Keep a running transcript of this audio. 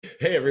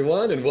Hey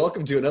everyone, and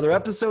welcome to another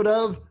episode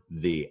of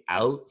The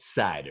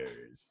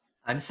Outsiders.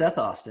 I'm Seth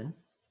Austin.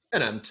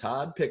 And I'm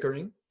Todd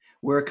Pickering.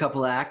 We're a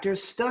couple of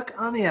actors stuck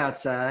on the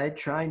outside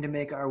trying to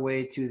make our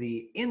way to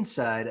the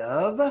inside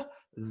of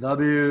the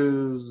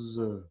biz.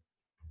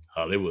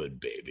 Hollywood,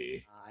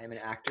 baby. I'm an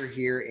actor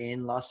here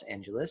in Los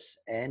Angeles,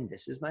 and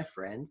this is my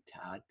friend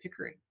Todd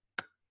Pickering.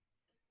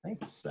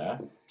 Thanks,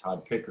 Seth.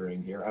 Todd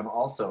Pickering here. I'm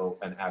also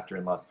an actor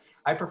in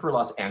I prefer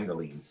Los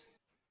Angeles.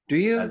 Do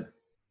you?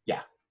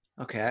 Yeah.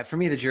 Okay. For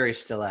me, the jury's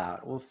still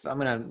out. Well, I'm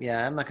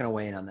not gonna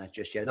weigh in on that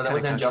just yet. No, that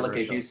was Angelica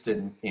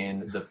Houston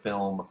in the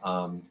film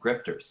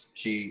Grifters.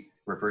 She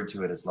referred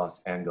to it as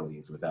Los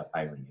Angeles without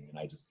irony, and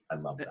I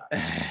love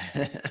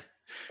that.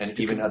 And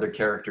even other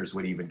characters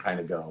would even kind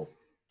of go,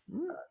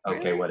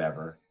 okay, really?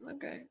 whatever.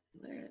 Okay.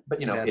 Right.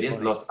 But it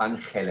is Los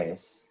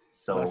Angeles.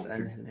 So Los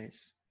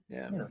Angeles.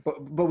 Yeah.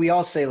 But we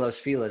all say Los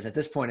Feliz. At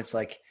this point, it's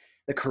like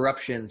the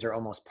corruptions are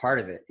almost part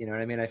of it. You know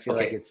what I mean? I feel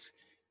like it's.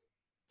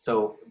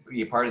 So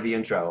be part of the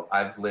intro.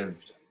 I'm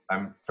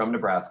from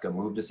Nebraska,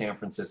 moved to San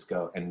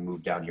Francisco, and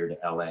moved down here to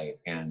LA.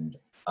 And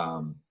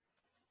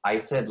I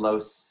said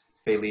Los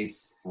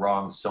Feliz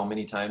wrong so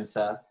many times,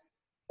 Seth,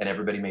 and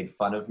everybody made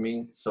fun of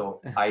me. So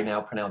I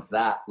now pronounce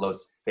that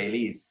Los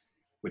Feliz,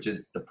 which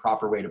is the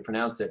proper way to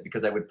pronounce it,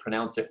 because I would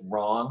pronounce it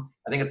wrong.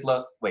 I think it's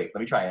wait,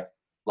 let me try it.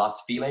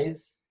 Los Feliz?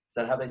 Is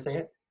that how they say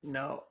it?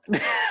 No.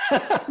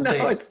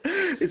 No,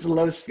 it's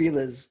Los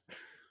Feliz.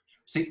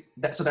 See,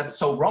 so that's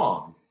so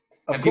wrong.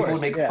 And people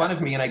would make fun of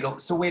me, and I go,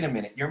 so wait a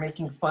minute, you're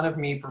making fun of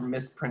me for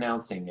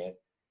mispronouncing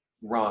it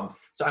wrong.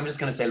 So I'm just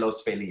going to say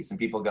Los Feliz. And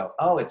people go,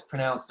 oh, it's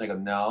pronounced. And I go,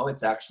 no,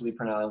 it's actually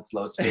pronounced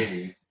Los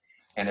Feliz.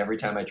 And every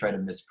time I try to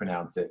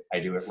mispronounce it, I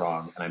do it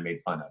wrong, and I'm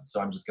made fun of.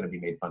 So I'm just going to be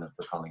made fun of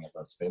for calling it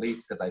Los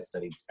Feliz, because I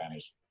studied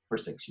Spanish for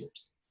 6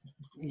 years.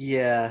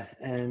 Yeah,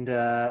 and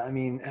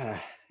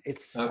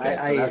it's... Okay,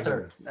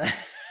 so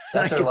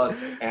that's our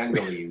Los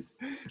Angeles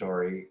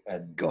story.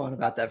 And go on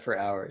about that for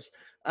hours.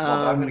 But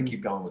I'm going to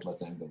keep going with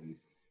Los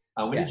Angeles.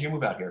 When did you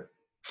move out here?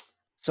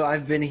 So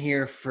I've been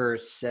here for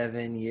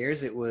 7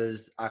 years. It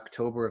was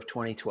October of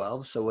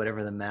 2012. So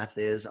whatever the math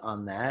is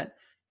on that,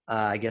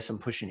 I guess I'm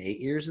pushing 8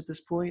 years at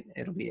this point.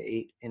 It'll be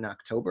 8 in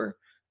October.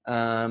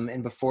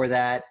 And before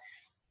that,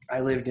 I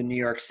lived in New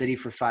York City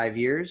for 5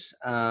 years.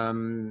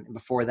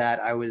 Before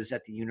that, I was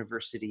at the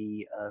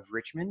University of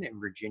Richmond in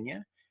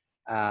Virginia,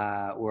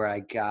 where I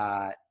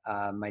got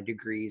my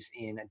degrees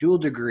in a dual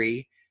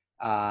degree,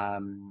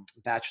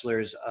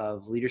 bachelor's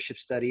of leadership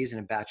studies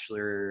and a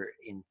bachelor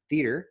in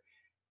theater.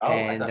 Oh,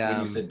 and, I thought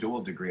when you said dual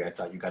degree, I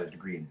thought you got a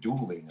degree in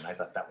dueling, and I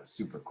thought that was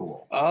super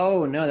cool.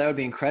 Oh, no, that would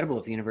be incredible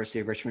if the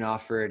University of Richmond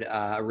offered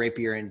a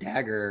rapier and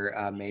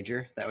dagger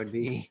major. That would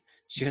be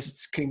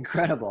just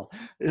incredible.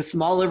 A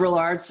small liberal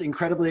arts,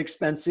 incredibly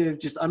expensive,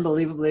 just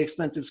unbelievably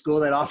expensive school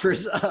that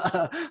offers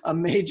a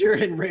major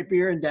in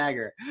rapier and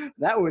dagger.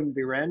 That wouldn't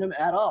be random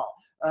at all.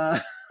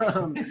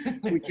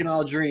 We can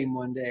all dream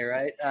one day,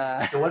 right?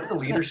 So what's the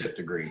leadership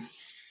degree?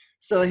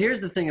 So here's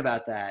the thing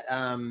about that.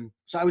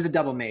 So I was a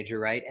double major,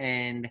 right?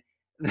 And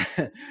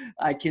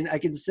I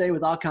can say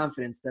with all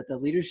confidence that the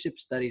leadership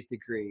studies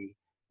degree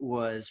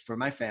was for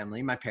my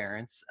family, my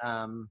parents,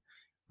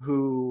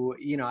 who,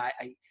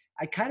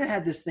 I kind of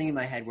had this thing in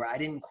my head where I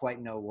didn't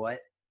quite know what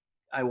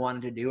I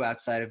wanted to do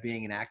outside of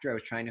being an actor. I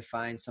was trying to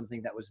find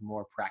something that was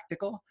more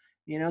practical,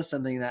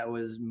 something that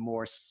was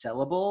more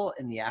sellable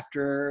in the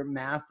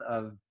aftermath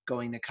of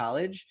going to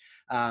college,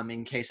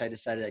 in case I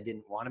decided I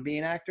didn't want to be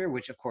an actor,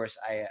 which of course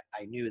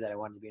I knew that I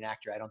wanted to be an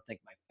actor. I don't think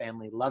my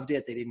family loved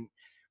it. They didn't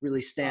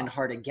really stand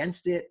hard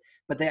against it,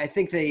 but I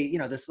think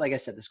this, like I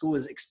said, the school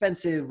was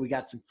expensive. We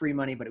got some free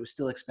money, but it was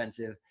still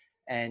expensive.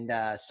 And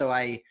so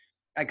I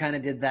kind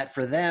of did that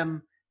for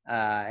them.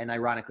 And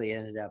ironically, it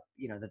ended up,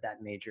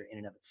 that major in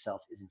and of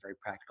itself isn't very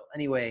practical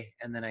anyway.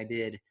 And then I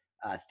did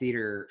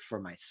theater for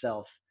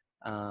myself.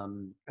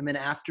 And then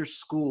after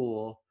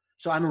school,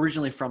 so I'm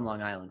originally from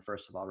Long Island,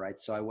 first of all, right?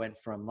 So I went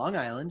from Long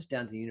Island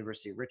down to the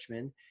University of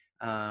Richmond,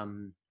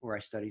 where I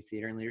studied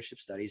theater and leadership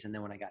studies. And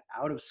then when I got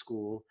out of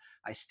school,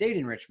 I stayed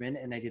in Richmond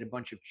and I did a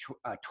bunch of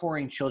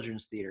touring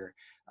children's theater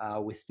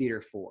with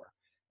Theater 4.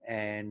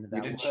 And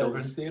you did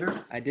children's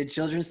theater? I did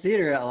children's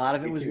theater. A lot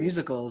of it was too.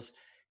 Musicals.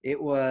 It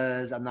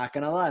was, I'm not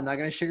going to lie, I'm not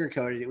going to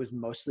sugarcoat it. It was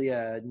mostly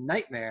a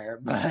nightmare,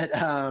 but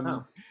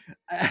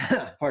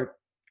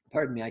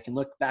pardon me, I can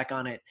look back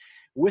on it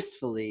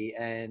wistfully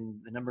and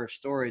the number of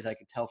stories I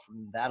could tell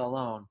from that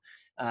alone.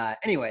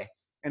 Anyway,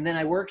 and then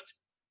I worked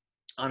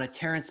on a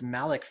Terrence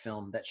Malick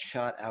film that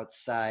shot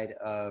outside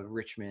of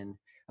Richmond,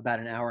 about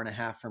an hour and a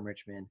half from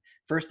Richmond.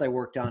 First, I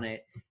worked on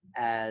it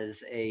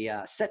as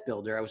a set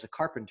builder. I was a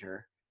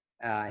carpenter.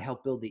 I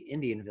helped build the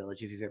Indian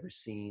Village, if you've ever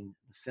seen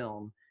the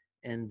film.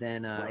 And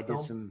then I did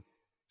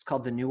it's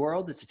called The New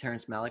World. It's a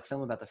Terrence Malick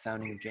film about the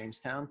founding of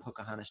Jamestown,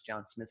 Pocahontas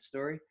John Smith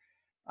story.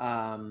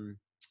 And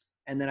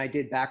then I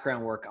did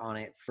background work on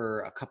it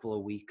for a couple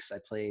of weeks. I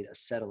played a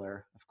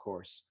settler, of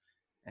course.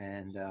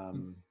 And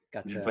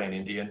Did you play an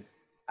Indian?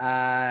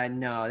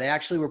 No, they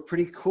actually were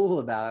pretty cool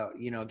about,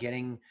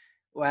 getting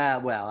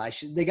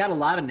They got a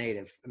lot of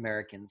Native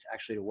Americans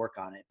actually to work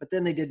on it, but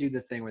then they did do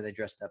the thing where they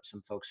dressed up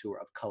some folks who were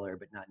of color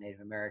but not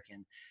Native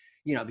American,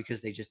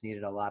 because they just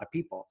needed a lot of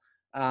people.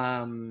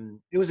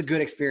 It was a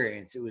good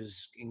experience. It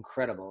was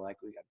incredible. Like,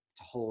 we got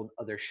a whole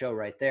other show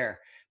right there.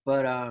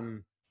 But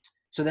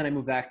so then I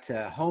moved back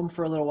to home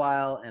for a little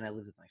while, and I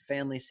lived with my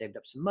family, saved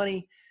up some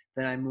money.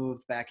 Then I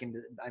moved I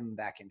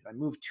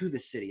moved to the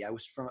city.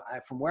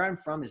 From where I'm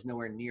from is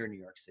nowhere near New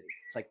York City.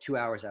 It's like 2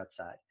 hours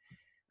outside.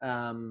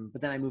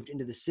 But then I moved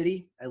into the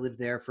city. I lived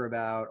there for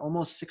about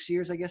almost 6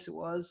 years, I guess it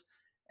was.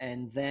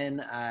 And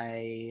then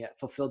I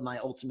fulfilled my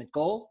ultimate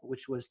goal,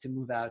 which was to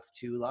move out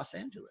to Los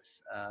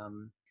Angeles.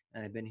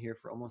 And I've been here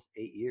for almost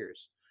 8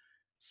 years.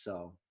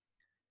 So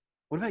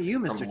what about you,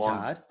 Mr.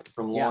 Todd?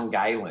 From Long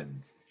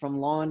Island. From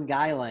Long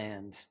Guy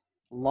Land.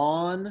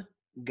 Lawn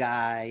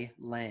Guy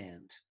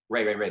Land.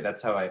 Right.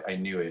 That's how I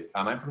knew it.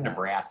 I'm from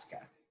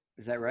Nebraska.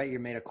 Is that right? You're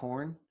made of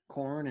corn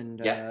and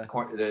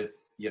corn.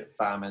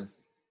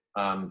 Farmers.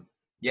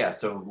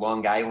 So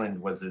Long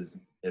Island was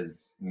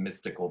as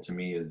mystical to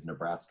me as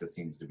Nebraska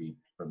seems to be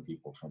from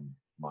people from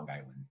Long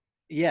Island.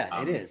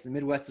 Yeah, it is. The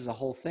Midwest is a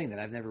whole thing that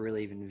I've never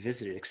really even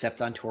visited, except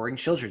on touring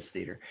children's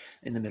theater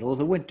in the middle of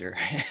the winter.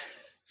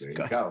 There you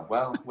go.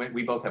 Well,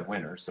 we both have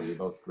winter, so we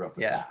both grew up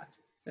with that.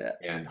 Yeah.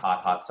 And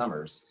hot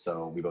summers,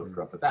 so we both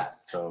grew up with that.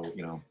 So,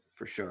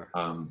 for sure.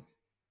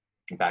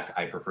 In fact,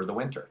 I prefer the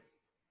winter.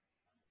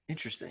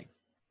 Interesting.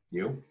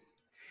 You?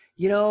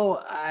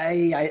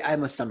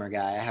 I'm a summer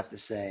guy, I have to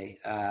say,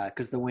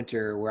 because the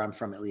winter, where I'm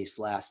from at least,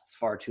 lasts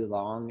far too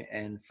long.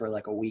 And for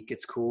like a week,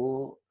 it's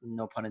cool,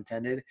 no pun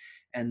intended.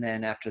 And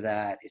then after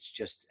that, it's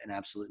just an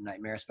absolute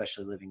nightmare,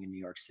 especially living in New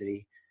York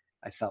City.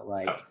 I felt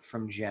like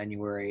from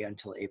January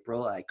until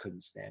April, I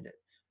couldn't stand it.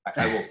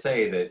 I will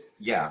say that,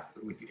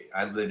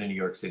 I lived in New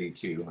York City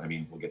too. I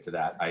mean, we'll get to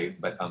that.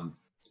 But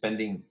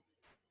spending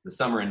the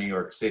summer in New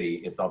York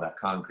City, it's all that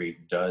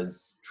concrete,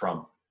 does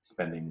trump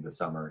spending the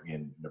summer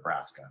in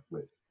Nebraska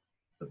with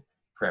the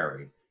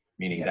prairie,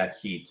 meaning that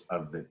heat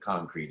of the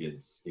concrete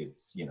it's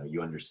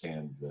you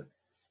understand the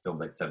films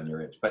like 7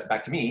 Year Itch. But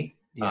back to me,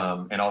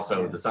 and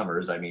also the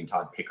summers, I mean,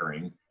 Todd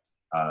Pickering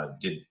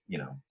did,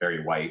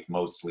 very white,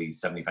 mostly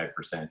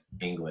 75%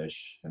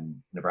 English,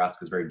 and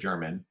Nebraska's very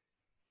German.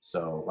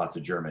 So lots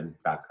of German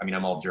back. I mean,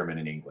 I'm all German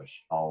and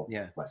English, all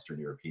Western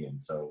European.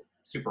 So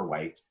super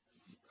white.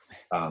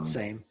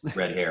 Same.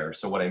 Red hair.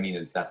 So what I mean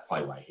is that's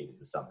probably why I hated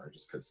the summer,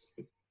 just because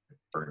it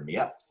burned me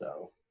up.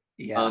 So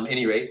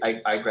any rate,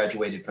 I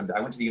graduated I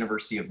went to the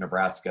University of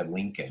Nebraska,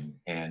 Lincoln,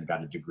 and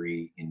got a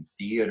degree in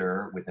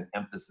theater with an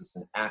emphasis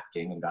in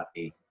acting, and got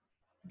a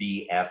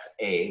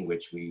BFA,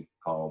 which we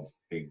called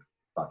big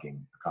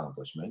fucking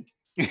accomplishment.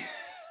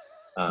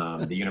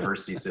 The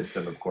university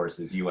system, of course,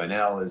 is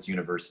UNL, is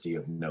University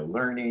of No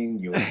Learning,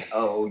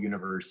 UNO,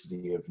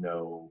 University of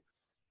No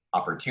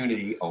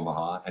Opportunity,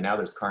 Omaha, and now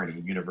there's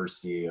Kearney,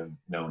 University of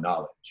No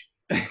Knowledge.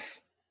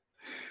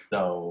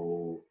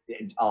 So,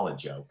 all a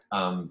joke.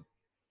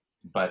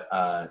 But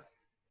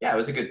it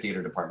was a good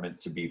theater department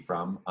to be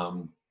from.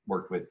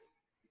 Worked with,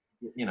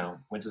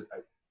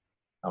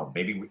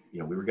 maybe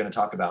we were going to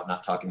talk about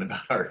not talking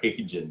about our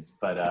ages,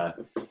 but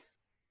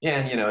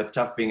it's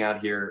tough being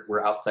out here.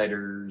 We're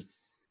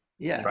outsiders.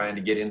 Trying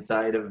to get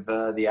inside of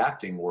the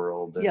acting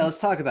world. Let's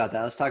talk about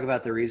that. Let's talk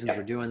about the reasons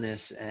we're doing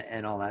this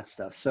and all that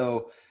stuff.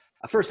 So,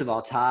 first of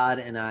all, Todd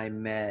and I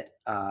met.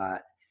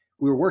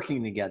 We were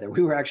working together.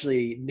 We were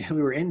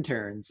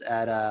interns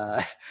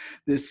at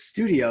this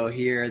studio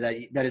here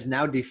that is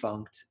now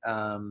defunct.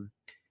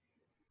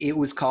 It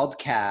was called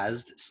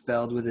Cazd,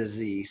 spelled with a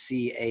Z,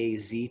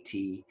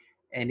 CAZT,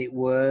 and it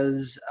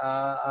was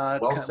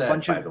well said,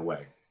 bunch of, by the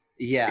way.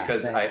 Yeah,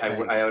 because I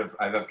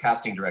have a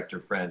casting director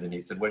friend, and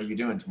he said, "What are you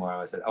doing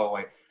tomorrow?" I said, "Oh,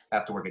 I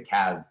have to work at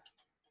Cazd."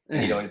 And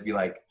he'd always be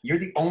like, "You're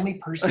the only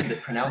person that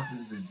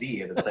pronounces the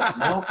Z," and it's like,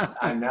 "No,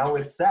 I'm now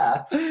with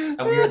Seth,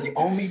 and we are the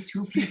only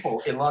two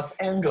people in Los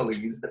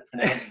Angeles that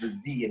pronounce the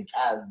Z in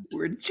Cazd."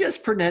 We're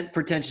just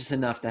pretentious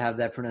enough to have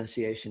that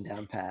pronunciation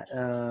down pat.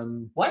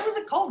 Why was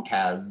it called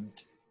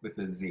Cazd with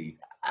a Z?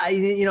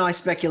 I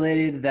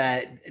speculated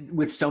that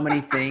with so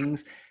many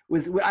things.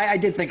 I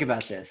did think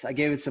about this. I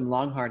gave it some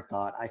long, hard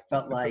thought. I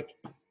felt like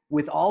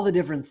with all the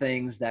different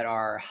things that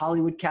are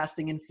Hollywood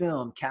casting in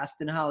film,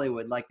 cast in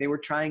Hollywood, like they were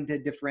trying to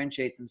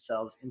differentiate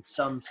themselves in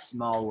some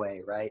small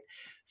way, right?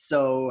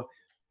 So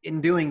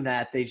in doing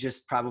that, they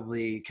just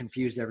probably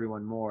confused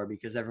everyone more,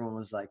 because everyone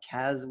was like,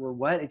 Kaz, well,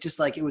 what? It's just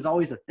like, it was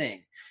always a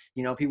thing.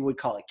 People would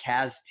call it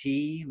Kaz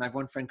tea. My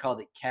one friend called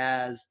it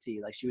Kaz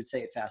tea. Like, she would say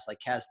it fast, like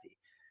Kaz tea.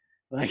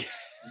 Like,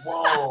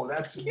 whoa,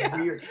 that's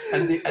weird.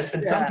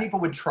 And some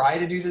people would try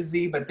to do the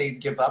Z, but they'd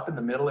give up in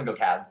the middle and go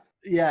Kaz.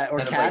 Yeah, or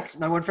cats.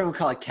 My one friend would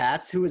call it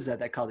cats. Who was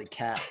that called it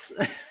cats?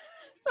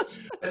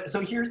 So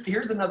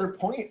here's another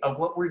point of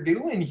what we're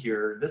doing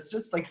here. This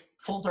just like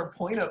pulls our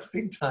point up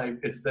big time,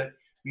 is that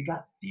we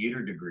got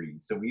theater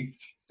degrees, so we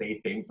say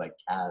things like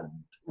Kaz.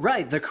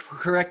 Right, the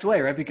correct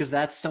way, right? Because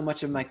that's so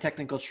much of my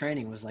technical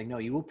training was like, no,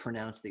 you will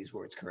pronounce these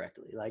words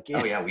correctly. Like,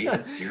 oh yeah, we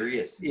had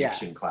serious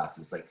diction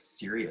classes, like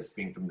serious,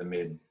 being from the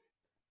mid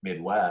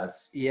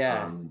Midwest.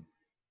 Yeah.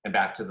 And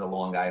back to the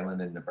Long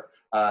Island and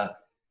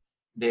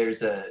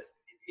there's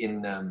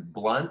in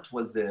Blunt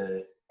was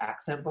the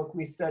accent book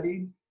we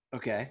studied.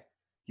 Okay.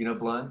 Do you know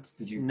Blunt?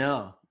 Did you?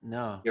 No.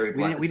 Gary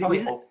Blunt. We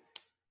didn't.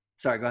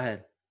 Sorry, go ahead.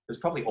 It was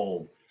probably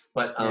old,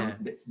 but Yeah.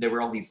 there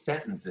were all these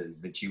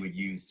sentences that you would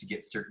use to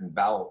get certain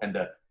vowel, and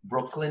the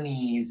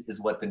Brooklynese is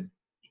what the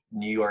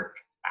New York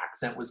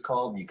accent was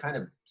called. And you kind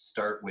of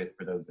start with,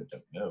 for those that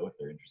don't know, if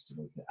they're interested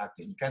in the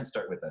accent, you kind of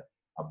start with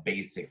a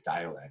basic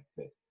dialect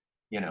that,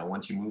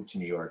 once you move to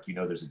New York,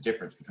 there's a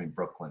difference between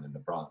Brooklyn and the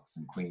Bronx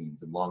and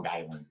Queens and Long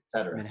Island, et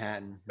cetera.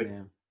 Manhattan. But,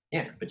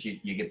 but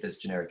you get this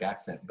generic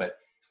accent. But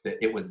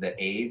it was the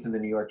A's in the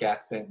New York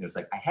accent. And it was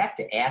like, I have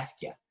to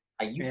ask you,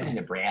 are you from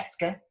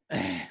Nebraska?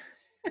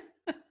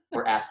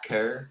 Or ask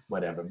her,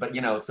 whatever. But,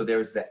 so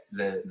there's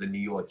the New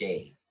York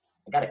A.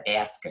 I got to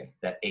ask her,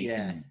 that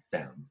A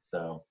sound.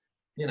 So,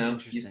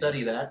 you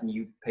study that and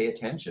you pay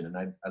attention. And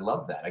I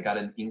love that. I got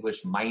an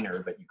English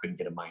minor, but you couldn't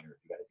get a minor if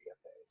you got a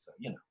BFA. So,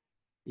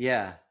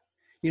 Yeah.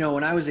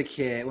 When I was a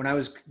kid, when I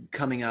was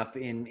coming up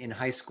in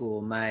high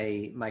school,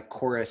 my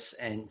chorus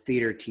and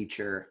theater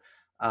teacher,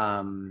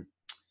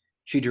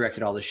 she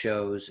directed all the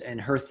shows, and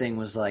her thing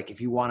was like,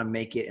 if you want to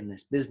make it in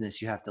this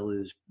business, you have to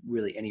lose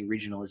really any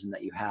regionalism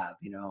that you have,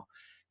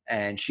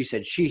 and she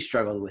said she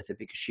struggled with it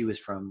because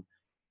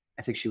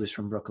I think she was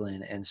from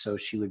Brooklyn. And so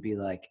she would be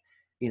like,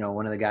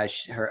 one of the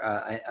guys,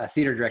 a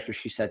theater director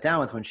she sat down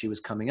with when she was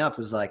coming up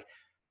was like,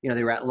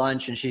 they were at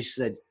lunch and she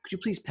said, could you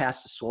please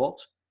pass the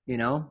salt?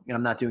 And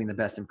I'm not doing the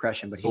best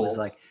impression, but Salt. He was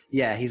like,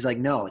 he's like,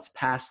 no, it's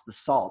past the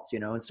salt,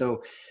 and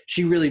so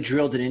she really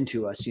drilled it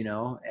into us,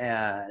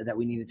 that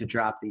we needed to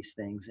drop these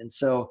things. And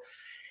so,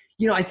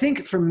 I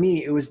think for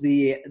me, it was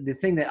the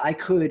thing that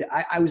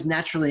I was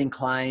naturally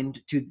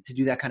inclined to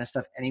do that kind of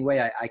stuff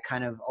anyway. I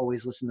kind of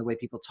always listened to the way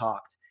people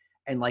talked,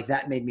 and like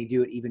that made me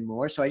do it even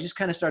more. So I just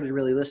kind of started to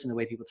really listen to the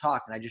way people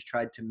talked, and I just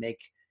tried to make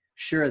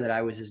sure that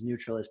I was as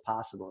neutral as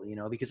possible,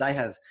 because I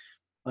have,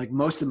 like,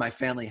 most of my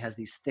family has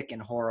these thick and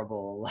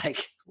horrible,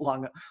 like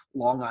Long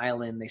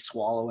Island, they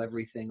swallow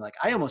everything. Like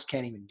I almost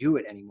can't even do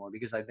it anymore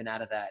because I've been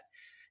out of that.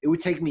 It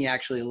would take me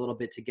actually a little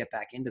bit to get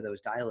back into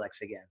those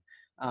dialects again.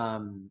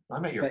 I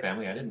met your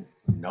family. I didn't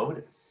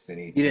notice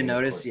anything. You didn't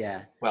notice?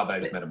 Yeah. Well, but I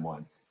just met them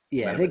once.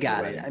 Yeah, they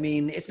got it. I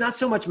mean, it's not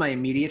so much my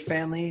immediate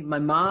family. My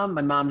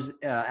mom's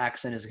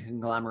accent is a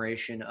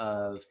conglomeration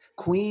of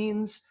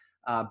Queens,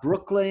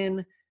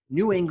 Brooklyn,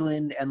 New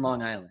England, and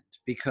Long Island,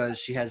 because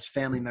she has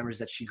family members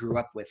that she grew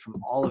up with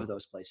from all of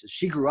those places.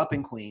 She grew up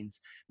in Queens.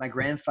 My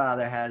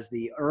grandfather has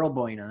the Earl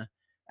Boyna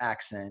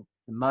accent,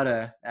 the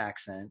Mutta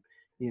accent,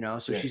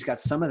 so she's got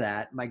some of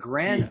that. My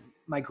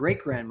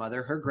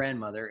great-grandmother, her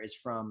grandmother is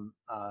from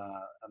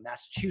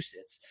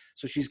Massachusetts,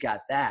 so she's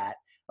got that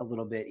a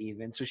little bit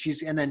even. So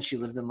and then she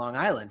lived in Long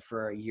Island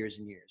for years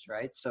and years,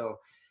 right? So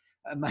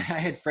I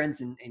had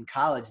friends in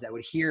college that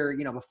would hear,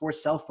 before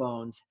cell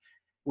phones,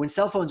 when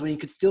you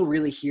could still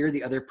really hear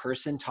the other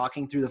person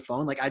talking through the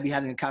phone. Like I'd be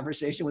having a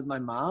conversation with my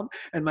mom,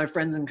 and my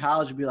friends in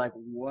college would be like,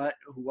 what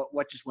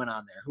just went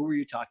on there? Who were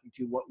you talking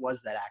to? What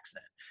was that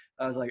accent?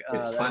 I was like,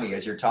 it's funny,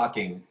 as you're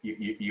talking,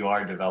 you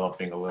are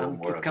developing a little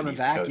more. It's coming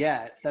back. Coast.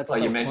 Yeah. That's well,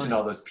 so you mentioned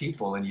funny. all those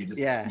people, and you just,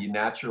 you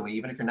naturally,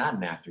 even if you're not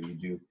an actor, you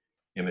do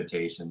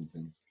imitations.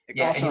 And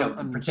also,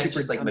 I'm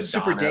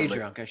super day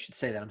drunk. I should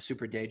say that I'm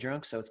super day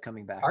drunk, so it's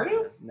coming back. Are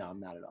you? No,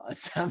 I'm not at all.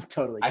 I'm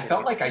totally. I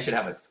felt like I should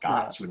have a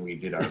scotch when we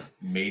did our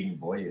maiden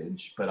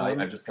voyage, but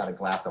I've just got a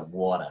glass of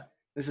water.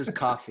 This is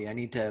coffee. I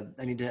need to.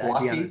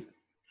 Coffee.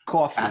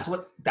 Coffee.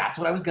 That's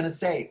what I was gonna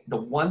say. The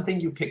one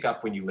thing you pick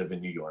up when you live in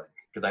New York,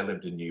 because I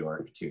lived in New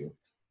York too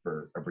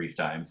for a brief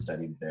time,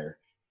 studied there,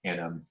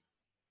 and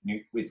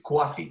it's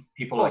coffee.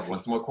 People are like,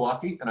 want some more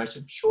coffee? And I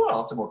said, sure, I'll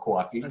have some more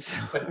coffee.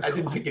 But I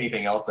didn't pick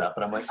anything else up.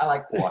 But I'm like, I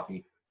like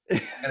coffee.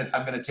 And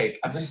I'm gonna take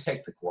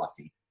the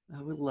coffee.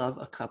 I would love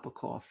a cup of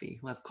coffee.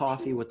 We'll have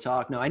coffee, we'll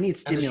talk. No, I need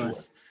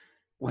stimulus.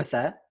 What's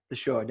that? The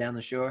shore, down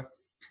the shore?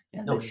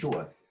 Yeah, no,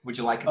 sure. Would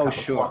you like a cup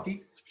of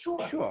coffee?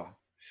 Sure.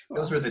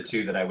 Those were the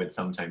two that I would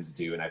sometimes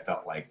do, and I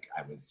felt like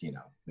I was,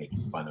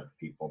 making fun of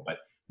people, but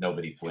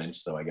nobody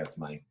flinched. So I guess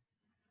my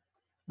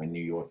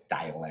New York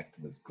dialect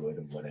was good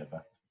or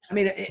whatever. I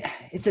mean,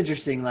 it's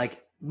interesting.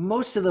 Like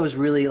most of those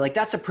really, like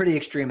that's a pretty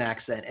extreme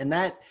accent, and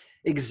that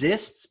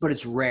exists, but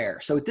it's rare.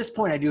 So at this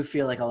point, I do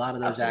feel like a lot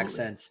of those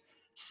accents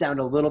sound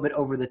a little bit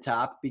over the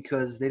top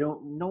because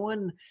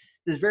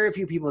there's very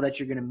few people that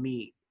you're going to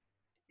meet,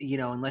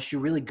 unless you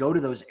really go to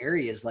those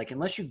areas. Like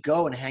unless you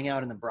go and hang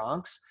out in the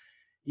Bronx,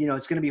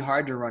 it's going to be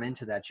hard to run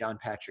into that John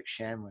Patrick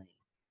Shanley.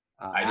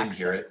 I didn't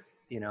hear it.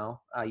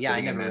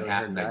 I never really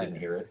heard that. I didn't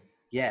hear it.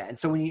 Yeah. And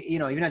so when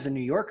even as a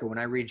New Yorker, when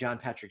I read John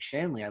Patrick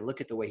Shanley, I look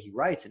at the way he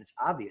writes, and it's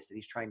obvious that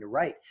he's trying to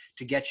write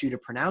to get you to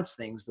pronounce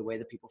things the way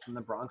that people from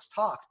the Bronx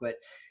talked. But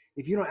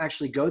if you don't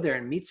actually go there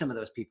and meet some of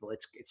those people,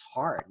 it's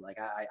hard. Like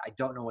I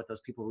don't know what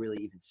those people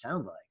really even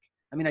sound like.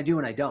 I mean, I do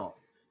and I don't.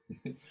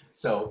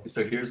 So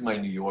here's my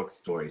New York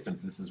story,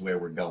 since this is where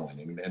we're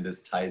going, and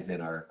this ties in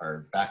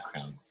our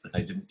backgrounds. I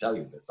didn't tell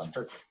you this on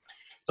purpose.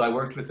 So I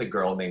worked with a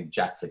girl named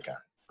Jessica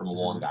from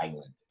Long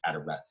Island at a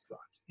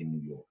restaurant in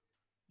New York.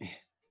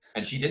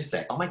 And she did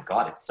say, "Oh my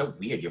God, it's so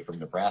weird. You're from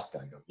Nebraska."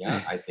 I go,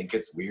 "Yeah, I think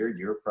it's weird.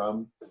 You're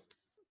from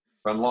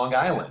Long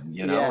Island.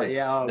 You know,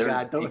 Oh they're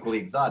God, equally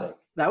exotic."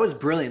 that was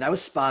brilliant. That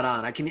was spot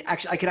on. I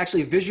could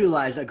actually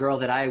visualize a girl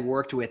that I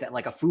worked with at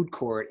like a food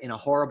court in a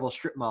horrible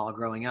strip mall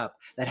growing up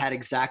that had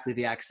exactly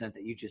the accent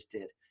that you just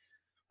did.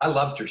 I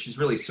loved her. She's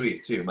really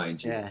sweet too,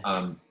 mind you.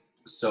 Yeah.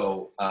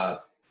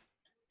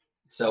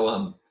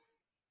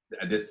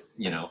 This,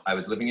 I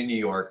was living in New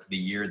York the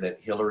year that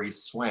Hilary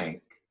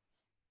Swank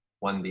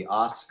won the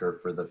Oscar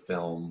for the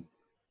film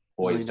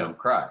Boys Don't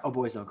Cry. Oh,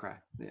 Boys Don't Cry.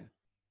 Yeah.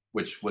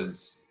 Which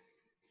was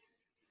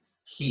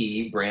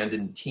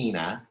Brandon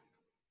Tina,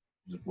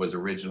 was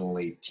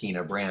originally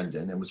Tina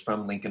Brandon and was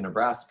from Lincoln,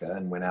 Nebraska,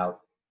 and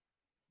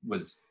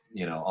was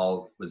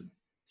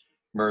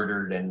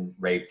murdered and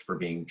raped for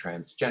being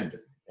transgender.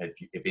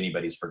 If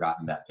anybody's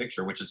forgotten that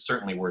picture, which is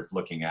certainly worth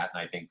looking at.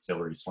 And I think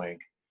Hilary Swank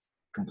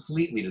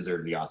completely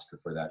deserved the Oscar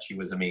for that. She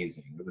was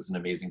amazing. It was an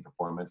amazing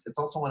performance. It's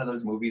also one of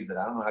those movies that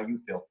I don't know how you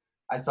feel.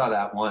 I saw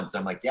that once.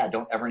 I'm like, yeah,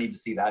 don't ever need to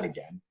see that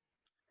again.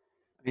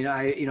 I mean,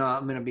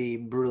 I'm going to be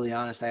brutally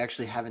honest. I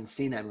actually haven't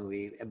seen that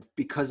movie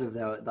because of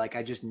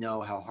I just know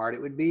how hard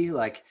it would be.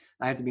 Like,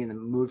 I have to be in the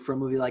mood for a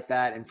movie like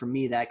that. And for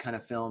me, that kind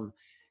of film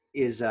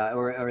is,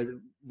 or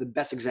the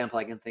best example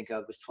I can think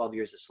of was 12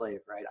 Years a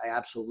Slave, right? I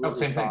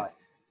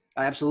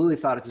absolutely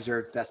thought it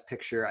deserved Best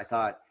Picture. I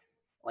thought,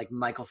 like,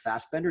 Michael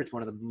Fassbender, it's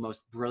one of the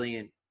most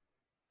brilliant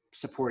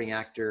supporting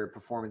actor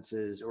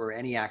performances or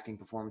any acting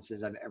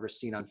performances I've ever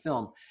seen on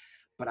film.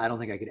 But I don't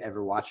think I could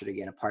ever watch it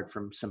again, apart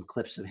from some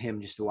clips of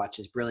him just to watch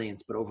his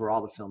brilliance. But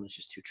overall, the film is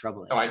just too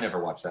troubling. Oh, I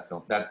never watched that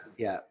film.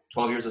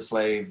 12 Years a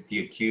Slave, The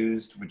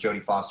Accused with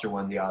Jodie Foster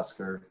won the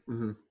Oscar.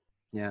 Mm-hmm.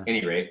 Yeah.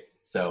 Any rate,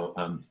 so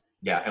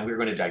and we're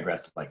going to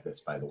digress like this,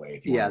 by the way.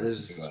 If you want to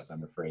listen to us,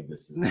 I'm afraid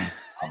this is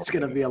it's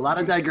going to be a lot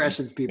of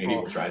digressions, people. Maybe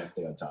we'll try to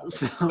stay on topic.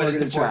 But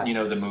it's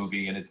important, the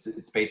movie, and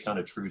it's based on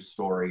a true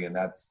story, and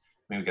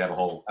we could have a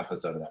whole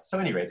episode of that. So,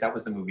 any rate, that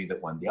was the movie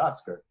that won the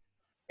Oscar.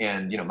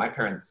 And, my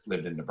parents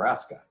lived in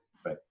Nebraska,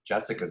 but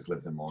Jessica's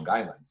lived in Long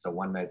Island. So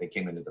one night they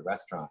came into the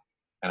restaurant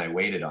and I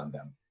waited on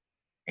them,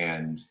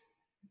 and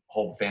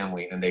whole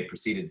family, and they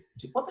proceeded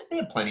to, they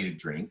had plenty to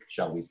drink,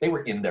 shall we say. They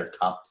were in their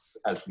cups,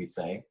 as we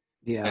say.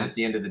 Yeah. And at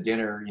the end of the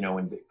dinner,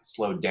 when they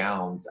slowed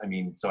down,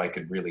 so I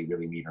could really,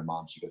 really meet her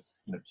mom. She goes,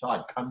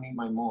 "Todd, come meet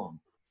my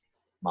mom."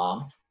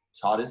 "Mom,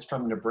 Todd is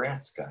from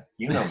Nebraska.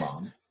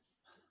 Mom.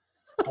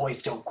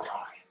 Boys don't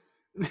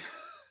cry."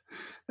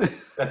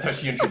 That's how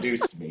she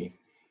introduced me.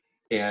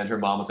 And her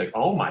mom was like,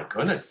 "Oh my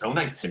goodness, so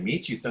nice to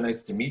meet you. So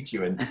nice to meet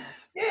you." And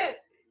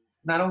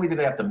not only did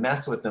I have to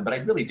mess with them, but I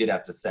really did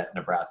have to set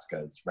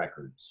Nebraska's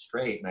record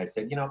straight. And I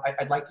said,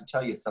 I'd like to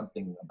tell you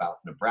something about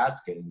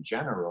Nebraska in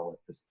general at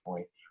this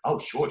point. "Oh,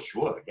 sure.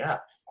 Yeah,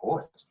 of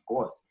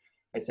course.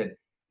 I said,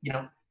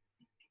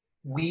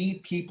 we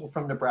people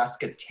from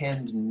Nebraska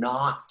tend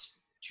not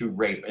to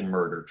rape and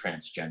murder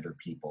transgender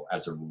people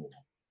as a rule.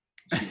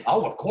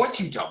 "Oh, of course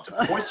you don't.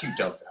 Of course you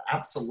don't.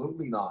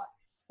 Absolutely not."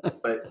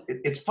 But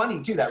it's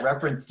funny too, that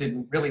reference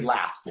didn't really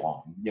last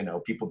long.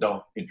 People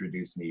don't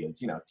introduce me as,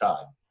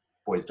 Todd,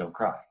 Boys Don't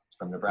Cry. It's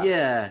from Nebraska.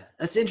 Yeah,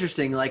 that's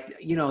interesting. Like,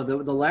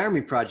 the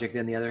Laramie Project,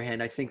 on the other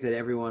hand, I think that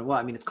everyone,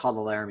 it's called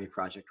the Laramie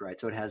Project, right?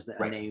 So it has the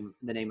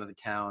name of a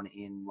town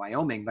in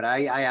Wyoming, but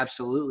I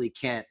absolutely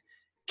can't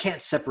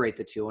separate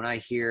the two. When I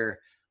hear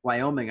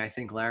Wyoming, I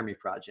think Laramie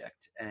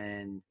Project.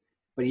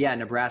 But yeah,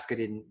 Nebraska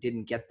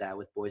didn't get that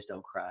with Boys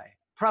Don't Cry.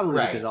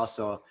 Probably because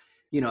also,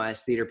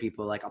 as theater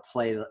people, like a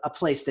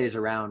play stays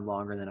around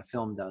longer than a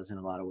film does in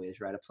a lot of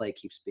ways, right? A play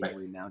keeps being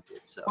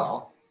remounted.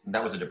 So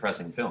that was a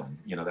depressing film.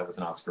 That was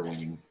an Oscar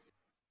winning.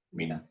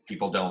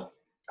 People don't,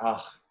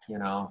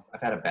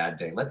 I've had a bad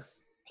day.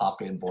 Let's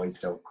pop in Boys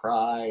Don't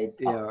Cry,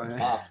 pop some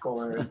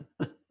popcorn,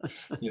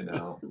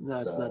 No,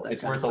 so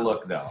it's worth a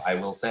look, though. I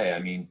will say,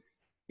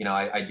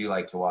 I do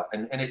like to watch,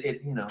 and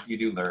it you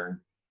do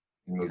learn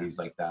in movies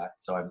like that.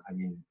 So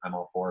I'm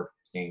all for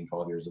seeing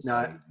 12 Years a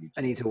Slave. No,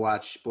 I need to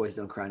watch Boys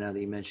Don't Cry now that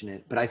you mention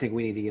it, but I think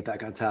we need to get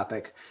back on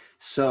topic.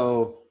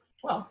 So,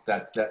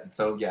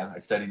 I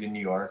studied in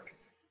New York.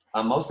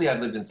 Mostly I've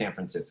lived in San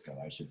Francisco,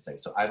 I should say.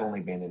 So I've only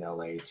been in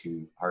LA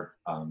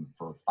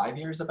for 5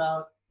 years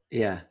about.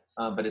 Yeah.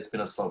 But it's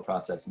been a slow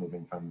process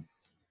moving from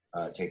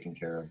taking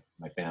care of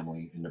my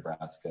family in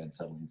Nebraska and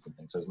settling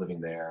something. So I was living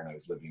there, and I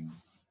was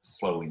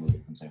slowly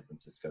moving from San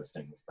Francisco,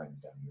 staying with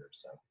friends down here.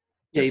 So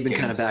yeah, you've been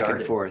kind of back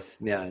and forth.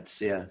 Yeah,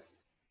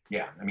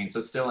 Yeah,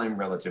 so still I'm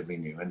relatively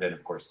new. And then,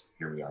 of course,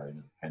 here we are in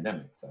a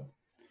pandemic. So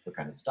we're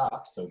kind of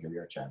stopped. So here we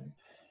are chatting.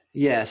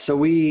 Yeah, so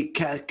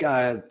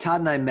Todd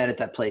and I met at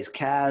that place,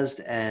 Kazd,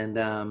 and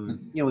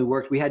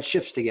we had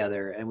shifts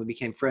together, and we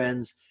became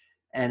friends.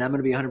 And I'm going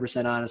to be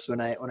 100% honest.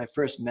 When I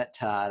first met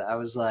Todd, I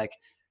was like,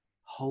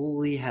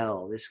 "Holy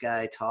hell, this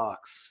guy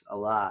talks a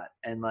lot."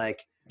 And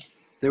like,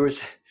 there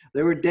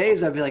were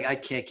days I'd be like, "I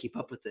can't keep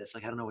up with this.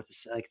 Like, I don't know what to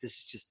say. Like, this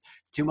is just,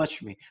 it's too much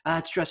for me.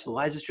 It's stressful.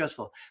 Why is it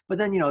stressful?" But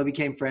then, we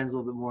became friends a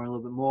little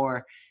bit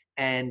more.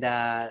 And,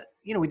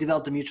 we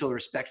developed a mutual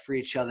respect for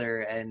each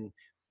other. And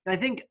I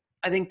think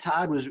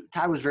Todd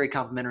was very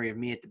complimentary of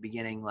me at the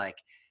beginning. Like,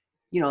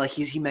 like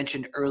he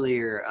mentioned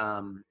earlier,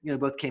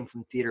 both came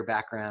from theater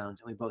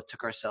backgrounds and we both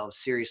took ourselves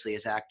seriously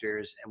as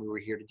actors and we were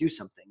here to do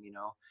something,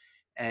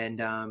 And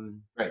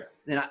Right.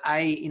 then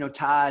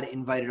Todd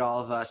invited all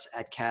of us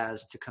at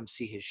Kaz to come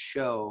see his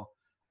show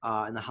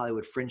in the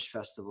Hollywood Fringe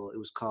Festival.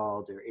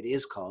 It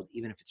is called,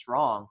 even if it's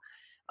wrong.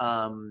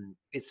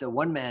 It's a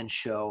one-man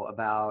show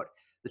about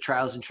the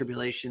trials and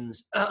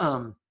tribulations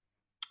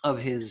of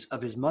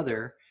his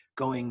mother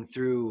going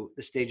through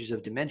the stages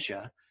of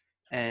dementia.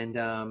 And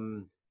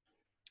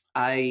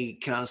I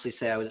can honestly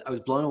say I was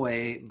blown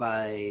away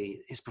by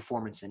his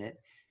performance in it,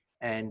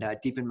 and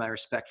deepened my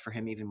respect for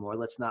him even more.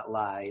 Let's not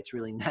lie; it's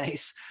really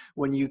nice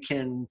when you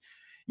can,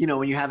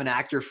 when you have an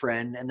actor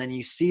friend, and then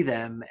you see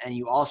them, and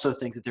you also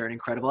think that they're an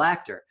incredible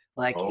actor.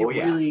 Like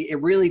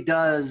it really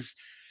does.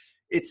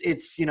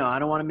 It's I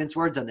don't want to mince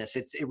words on this.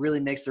 It really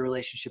makes the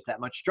relationship that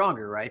much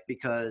stronger, right?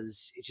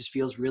 Because it just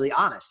feels really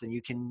honest, and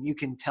you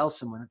can tell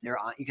someone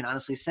that you can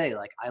honestly say,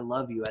 like, I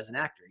love you as an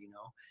actor,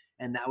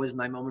 And that was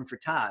my moment for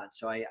Todd. And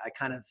so I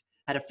kind of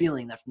had a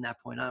feeling that from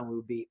that point on we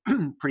would be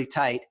pretty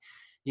tight,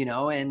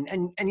 and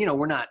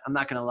I'm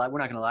not gonna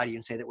lie to you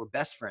and say that we're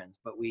best friends,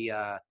 but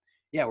we're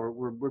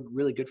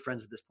really good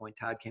friends at this point.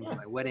 Todd came to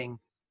my wedding,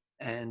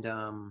 and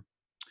even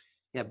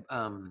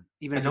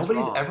if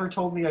nobody's ever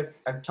told me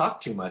I've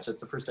talked too much.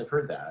 That's the first I've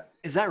heard that.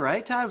 Is that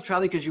right, Todd?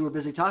 Probably because you were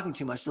busy talking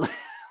too much to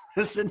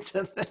listen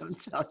to them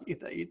tell you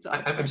that you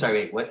talk. I'm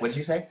sorry. Wait, what did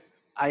you say?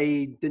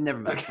 I did never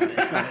mind.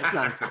 It's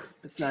not important.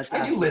 It's not.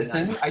 I do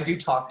listen. I do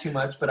talk too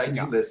much, but I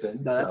do listen.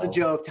 No, that's a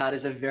joke. Todd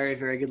is a very,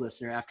 very good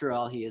listener. After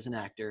all, he is an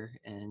actor,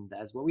 and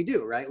that's what we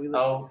do, right? We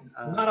listen. Oh,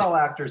 not all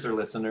actors are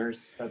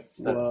listeners. That's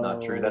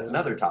not true. That's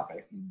another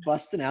topic.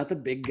 Busting out the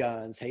big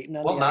guns, hating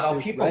on. Well, the not all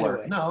actors people right are.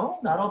 away. No,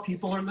 not all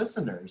people are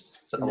listeners.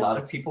 So a lot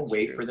of people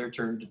wait for their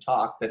turn to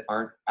talk that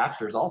aren't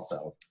actors.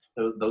 Also,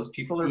 those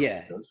people are.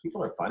 Yeah. Those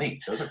people are funny.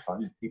 Those are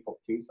fun people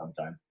too.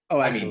 Sometimes. Oh,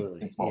 absolutely. I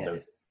mean, in small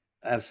doses.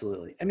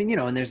 Absolutely. I mean,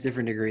 and there's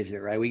different degrees of it,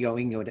 right? We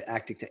can go to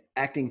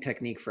acting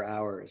technique for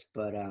hours,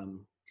 but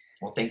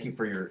well, thank you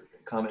for your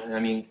comment.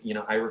 I mean,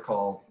 I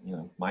recall,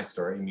 my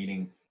story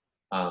meeting.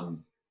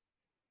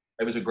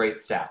 It was a great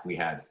staff we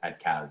had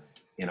at Kaz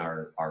in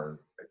our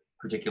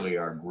particularly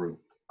our group,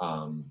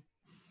 and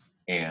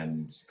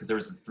because there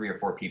was 3 or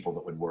 4 people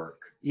that would work.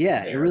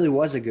 Yeah, it really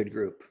was a good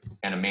group.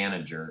 And a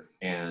manager,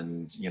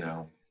 and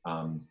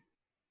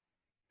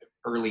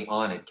early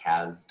on at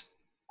Kaz,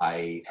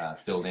 I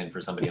filled in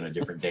for somebody on a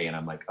different day, and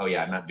I'm like, oh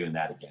yeah, I'm not doing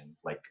that again.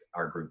 Like,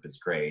 our group is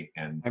great.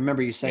 And I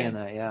remember you saying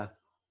that. Yeah.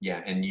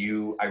 Yeah. And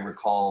I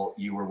recall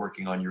you were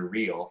working on your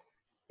reel,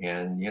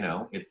 and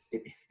it's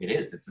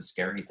a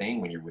scary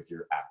thing when you're with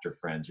your actor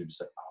friends. You're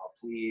just like, oh,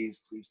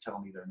 please tell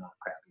me they're not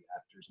crappy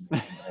actors.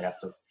 And I have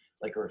to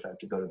or if I have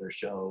to go to their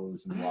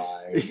shows and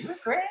why. You were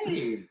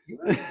great. You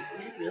were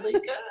really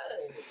good.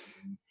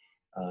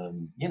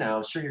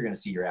 Sure, you're going to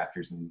see your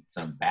actors in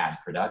some bad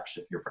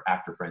production, your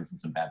actor friends in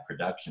some bad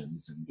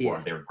productions,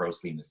 or they're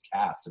grossly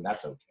miscast, and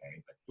that's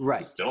okay. But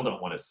you still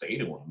don't want to say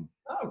to them,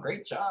 oh,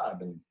 great job.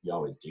 And you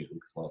always do,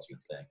 because what else you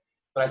can say?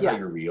 But I saw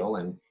your reel,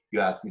 and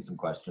you asked me some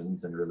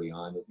questions, and early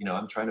on,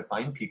 I'm trying to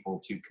find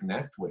people to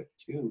connect with,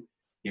 too,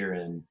 here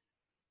in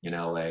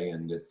LA,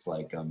 and it's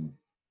like,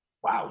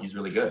 wow, he's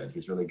really good.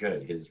 He's really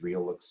good. His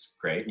reel looks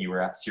great. And you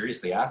were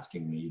seriously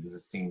asking me, does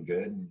this seem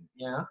good? And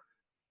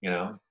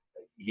yeah,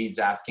 he's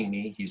asking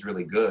me, he's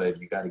really good.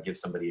 You got to give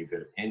somebody a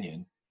good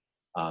opinion.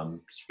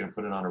 Because you're going to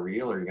put it on a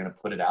reel or you're going to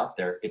put it out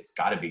there. It's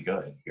got to be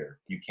good here.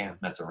 You can't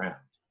mess around.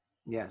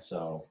 Yeah.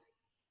 So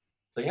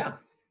yeah,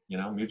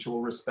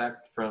 mutual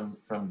respect from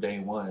day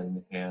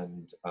one,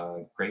 and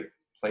a great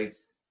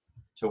place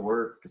to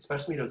work,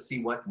 especially to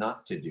see what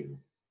not to do.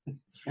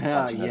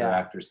 Watching other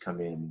actors come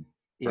in.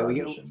 Yeah,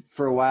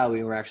 for a while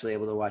we were actually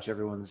able to watch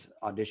everyone's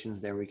auditions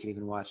there. We could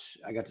even watch.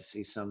 I got to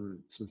see some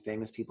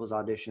famous people's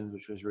auditions,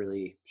 which was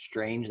really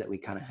strange that we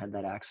kind of had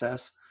that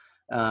access.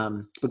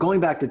 But going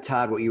back to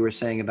Todd, what you were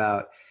saying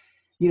about,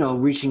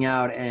 reaching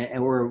out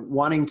and we're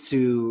wanting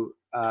to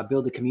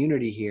build a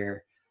community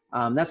here.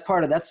 That's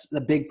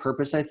the big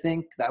purpose. I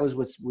think that's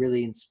what's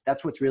really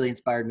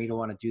inspired me to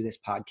want to do this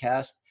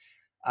podcast.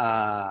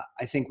 I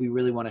think we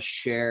really want to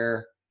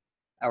share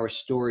our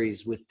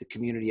stories with the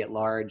community at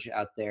large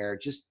out there,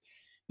 just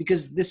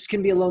because this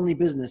can be a lonely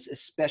business,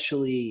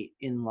 especially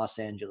in Los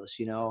Angeles,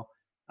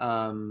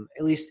 at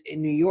least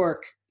in New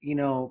York, you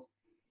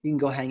can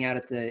go hang out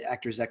at the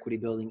Actors Equity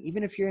building.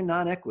 Even if you're in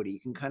non-equity,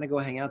 you can kind of go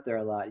hang out there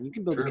a lot, and you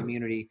can build a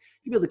community.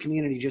 You build a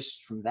community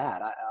just from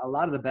that. A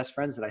lot of the best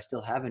friends that I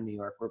still have in New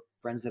York were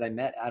friends that I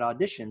met at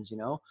auditions,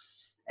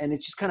 and it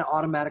just kind of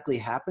automatically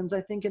happens,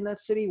 I think, in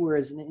that city.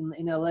 Whereas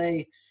in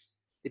LA,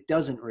 it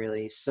doesn't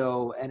really.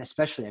 So, and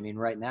especially,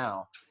 right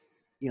now,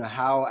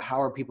 how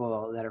are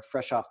people that are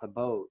fresh off the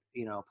boat,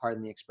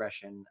 pardon the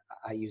expression,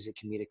 I use it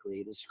comedically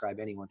to describe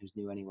anyone who's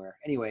new anywhere.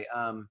 Anyway,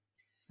 how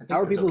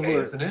are people who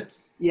are, isn't it?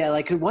 Yeah.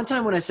 Like one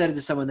time when I said it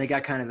to someone, they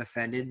got kind of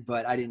offended,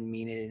 but I didn't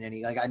mean it in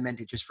any, I meant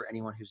it just for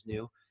anyone who's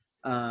new.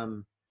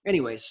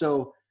 Anyway,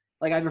 so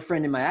like I have a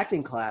friend in my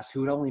acting class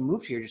who had only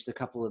moved here just a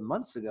couple of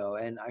months ago.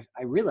 And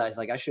I realized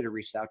like I should have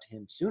reached out to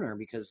him sooner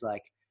because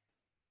like,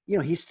 you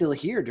know, he's still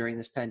here during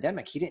this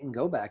pandemic. He didn't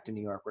go back to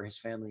New York where his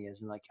family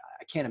is. And like,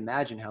 I can't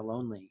imagine how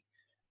lonely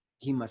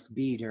he must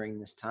be during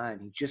this time.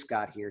 He just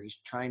got here. He's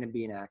trying to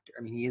be an actor.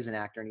 I mean, he is an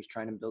actor and he's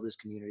trying to build his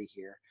community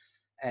here.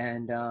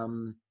 And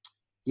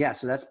yeah,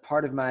 so that's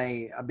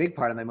a big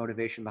part of my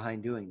motivation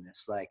behind doing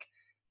this. Like,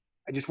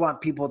 I just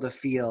want people to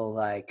feel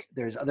like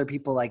there's other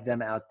people like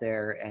them out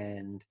there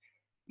and,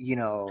 you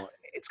know,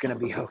 it's going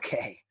to be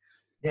okay.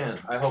 Yeah.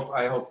 I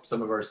hope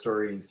some of our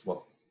stories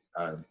will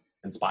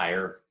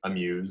inspire,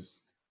 amuse,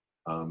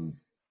 and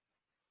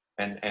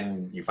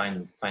you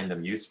find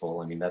them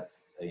useful. I mean,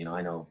 that's, you know,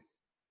 I know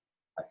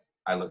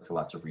I look to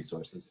lots of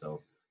resources,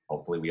 so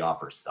hopefully we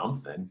offer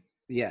something.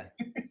 Yeah.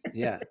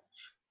 Yeah.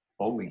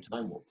 Only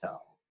time will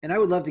tell. And I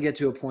would love to get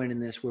to a point in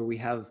this where we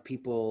have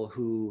people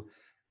who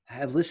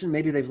have listened,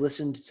 maybe they've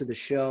listened to the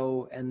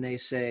show and they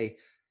say,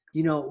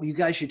 you know, you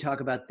guys should talk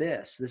about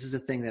this. This is a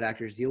thing that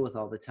actors deal with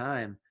all the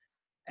time.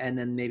 And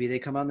then maybe they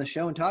come on the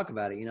show and talk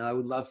about it. You know, I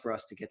would love for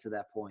us to get to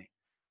that point.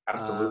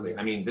 Absolutely.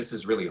 I mean, this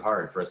is really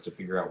hard for us to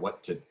figure out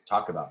what to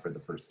talk about for the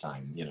first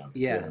time. You know,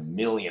 yeah. We have a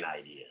million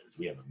ideas.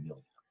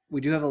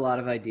 We do have a lot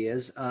of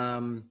ideas.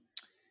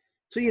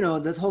 So, you know,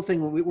 the whole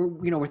thing, we're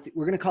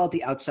going to call it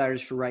The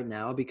Outsiders for right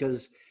now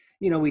because,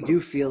 you know, we do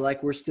feel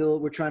like we're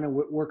trying to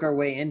work our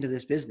way into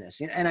this business.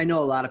 And I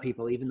know a lot of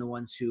people, even the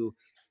ones who,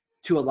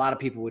 to a lot of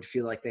people would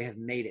feel like they have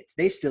made it.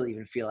 They still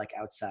even feel like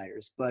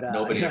outsiders, but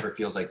nobody ever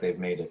feels like they've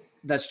made it.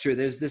 That's true.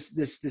 There's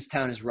this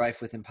town is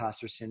rife with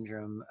imposter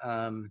syndrome.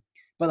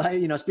 But I,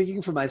 you know,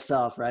 speaking for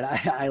myself, right,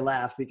 I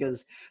laugh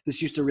because this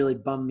used to really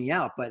bum me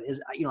out, but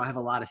you know, I have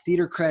a lot of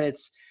theater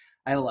credits.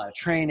 I have a lot of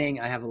training.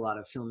 I have a lot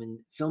of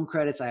film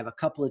credits. I have a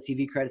couple of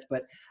TV credits,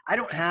 but I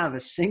don't have a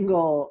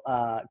single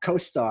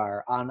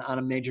co-star on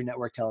a major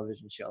network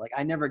television show. Like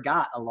I never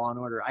got a Law and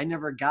Order. I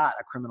never got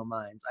a Criminal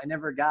Minds. I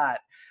never got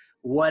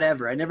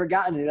whatever. I never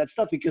got any of that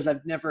stuff because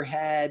I've never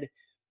had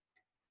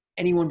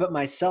anyone but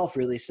myself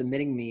really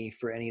submitting me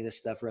for any of this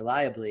stuff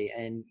reliably.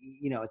 And,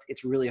 you know,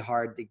 it's really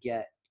hard to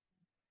get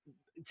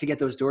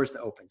those doors to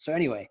open. So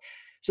anyway,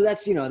 so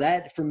that's, you know,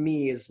 that for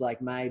me is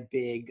like my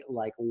big,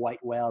 like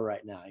white whale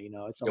right now, you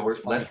know, it's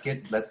almost let's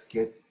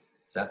get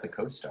Seth a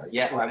co-star.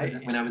 Yeah.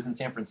 When I was in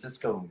San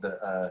Francisco,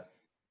 the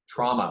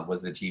Trauma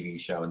was the TV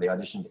show and they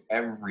auditioned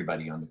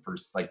everybody on the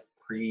first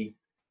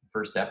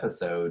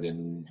episode.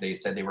 And they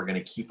said they were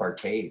going to keep our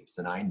tapes.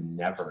 And I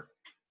never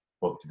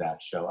booked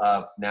that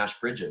show. Nash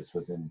Bridges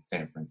was in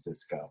San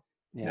Francisco.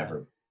 Yeah.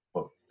 Never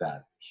booked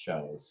that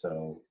show.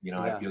 So, you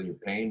know, yeah. I feel your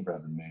pain,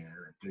 brother, man.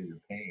 I feel your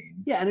pain.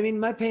 Yeah. And I mean,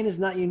 my pain is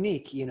not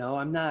unique, you know,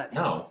 I'm not,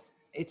 no,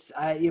 it's,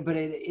 but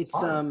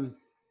it's,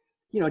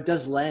 you know, it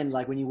does lend,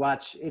 like when you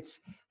watch, it's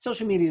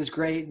social media is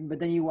great, but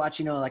then you watch,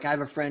 you know, like I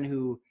have a friend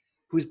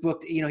who's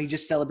booked, you know, he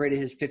just celebrated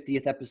his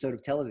 50th episode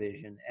of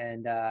television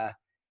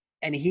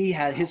and he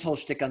had his whole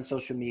shtick on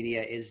social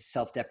media is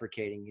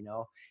self-deprecating, you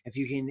know, if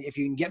you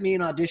can get me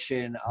an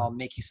audition, I'll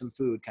make you some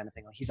food kind of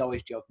thing. Like he's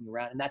always joking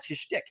around and that's his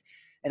shtick.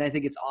 And I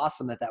think it's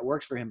awesome that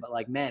works for him. But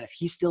like, man, if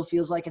he still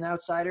feels like an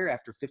outsider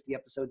after 50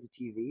 episodes of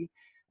TV,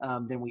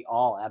 then we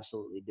all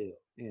absolutely do,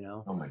 you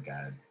know? Oh my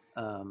God.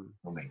 Oh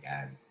my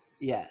God.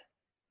 Yeah.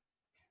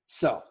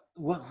 So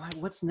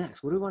what's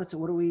next? We want to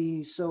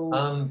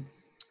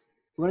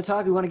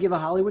give a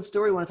Hollywood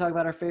story? We want to talk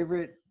about our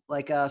favorite,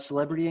 like a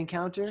celebrity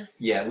encounter?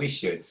 Yeah, we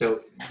should. So,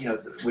 you know,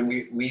 when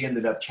we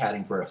ended up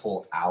chatting for a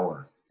whole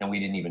hour and we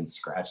didn't even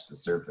scratch the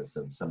surface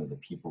of some of the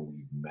people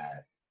we've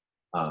met.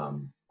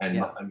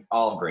 And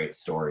all great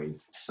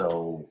stories.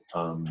 So,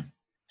 all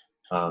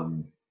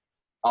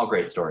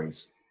great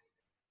stories.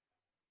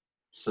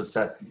 So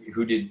Seth,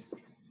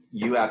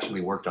 you actually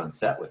worked on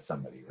set with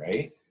somebody,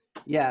 right?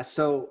 Yeah.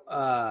 So,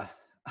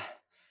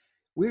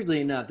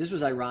 weirdly enough, this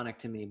was ironic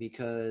to me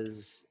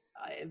because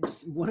it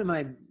was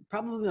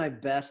probably my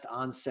best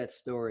on-set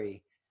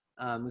story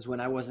was when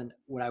I wasn't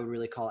what I would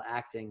really call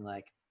acting.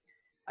 Like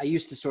I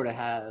used to sort of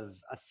have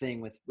a thing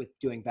with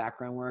doing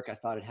background work. I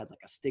thought it had like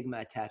a stigma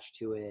attached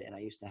to it. And I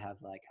used to have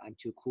like, I'm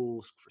too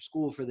cool for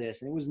school for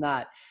this. And it was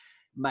not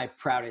my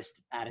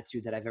proudest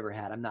attitude that I've ever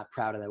had. I'm not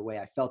proud of the way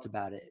I felt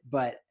about it,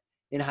 but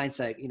in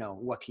hindsight, you know,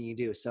 what can you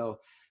do? So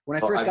when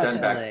I first got to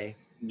LA,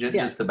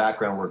 just the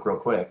background work real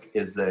quick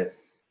is that,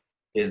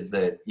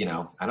 you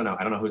know, I don't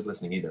know who's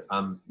listening either.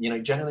 You know,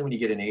 generally when you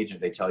get an agent,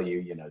 they tell you,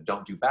 you know,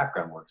 don't do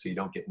background work so you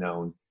don't get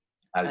known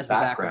as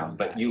background,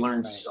 but you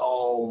learn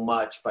so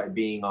much by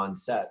being on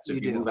set. So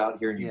if you move out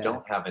here and you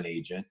don't have an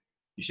agent,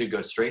 you should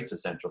go straight to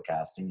central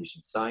casting. You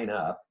should sign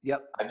up.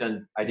 Yep.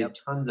 I did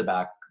tons of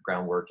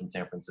background work in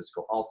San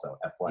Francisco also,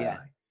 FYI.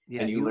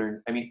 Yeah, and you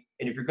learn, I mean,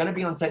 and if you're going to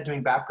be on set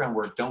doing background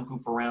work, don't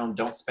goof around.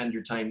 Don't spend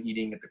your time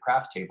eating at the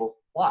craft table.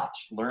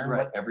 Learn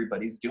what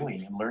everybody's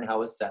doing and learn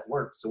how a set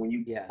works. So when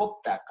you book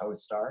that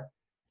co-star,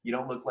 you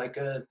don't look like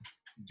a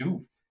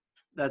doof.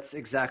 That's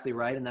exactly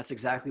right, and that's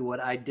exactly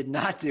what I did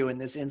not do in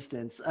this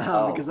instance,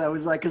 because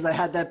Oh. because I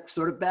had that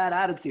sort of bad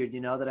attitude,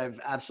 that I've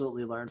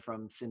absolutely learned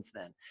from since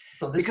then.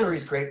 So this Because story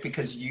is great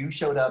because you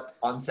showed up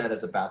on set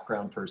as a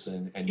background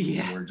person and you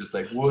yeah, were just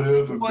like,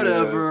 whatever, man.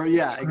 whatever,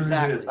 yeah, Screw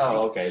exactly. this.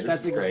 Oh, okay. This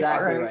That's is great. All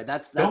exactly right. right.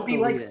 That's Don't be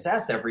the like lead-in.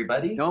 Seth,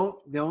 everybody.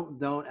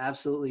 Don't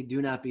absolutely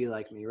do not be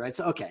like me, right?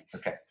 So okay.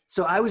 Okay.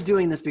 So I was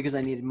doing this because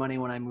I needed money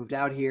when I moved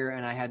out here,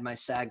 and I had my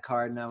SAG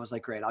card, and I was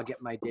like, great, I'll get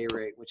my day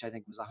rate, which I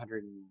think was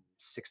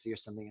 160 or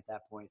something at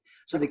that point.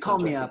 So they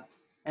called me up,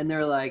 and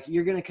they're like,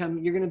 you're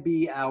gonna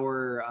be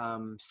our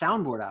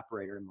soundboard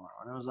operator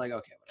tomorrow, and I was like,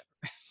 okay,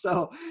 whatever.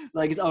 So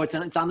like,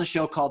 it's on the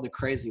show called The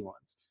Crazy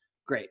Ones.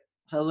 Great.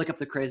 So I look up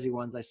The Crazy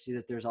Ones. I see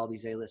that there's all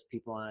these A-list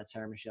people on it: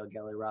 Sarah Michelle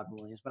Gellar, Robin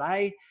Williams.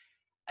 But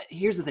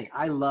here's the thing.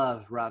 I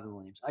love Robin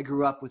Williams. I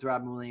grew up with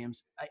Robin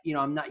Williams.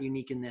 I'm not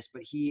unique in this,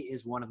 but he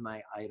is one of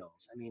my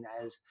idols. I mean,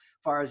 as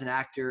far as an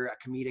actor, a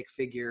comedic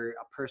figure,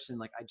 a person,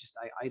 like I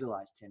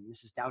idolized him.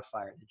 Mrs.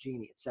 Doubtfire, the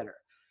genie, etc.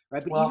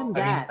 Right. But even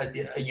that, I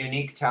mean, a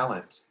unique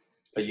talent,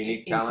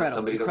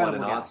 somebody that won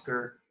an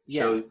Oscar,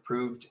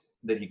 proved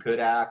that he could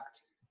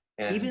act.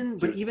 And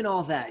even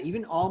all that,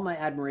 even all my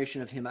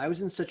admiration of him, I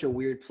was in such a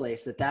weird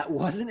place that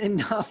wasn't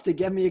enough to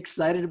get me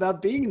excited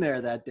about being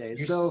there that day. I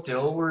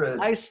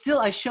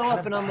show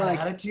up and I'm like,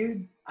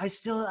 attitude. I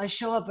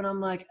show up and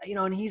I'm like,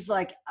 and he's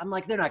like, I'm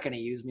like, they're not going to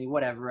use me,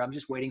 whatever. I'm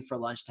just waiting for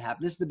lunch to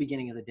happen. This is the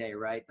beginning of the day,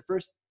 right? The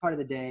first part of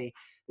the day,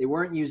 they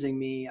weren't using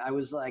me. I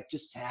was like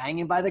just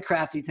hanging by the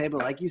crafty table,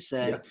 like you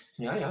said.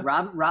 Yeah.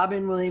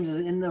 Robin Williams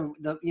is in the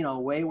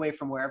way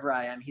from wherever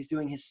I am. He's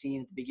doing his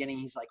scene at the beginning.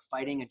 He's like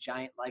fighting a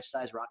giant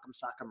life-size Rock'em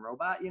Sock'em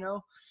robot,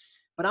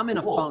 But I'm in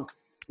a funk.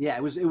 Yeah,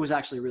 it was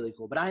actually really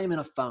cool. But I am in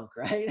a funk,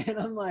 right? And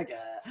I'm like,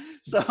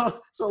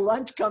 so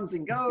lunch comes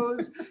and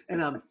goes,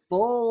 and I'm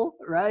full,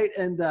 right?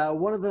 And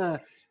one of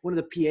the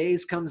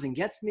PAs comes and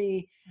gets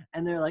me,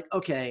 and they're like,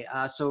 okay,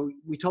 so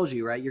we told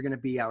you, right? You're going to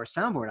be our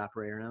soundboard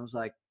operator. And I was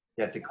like,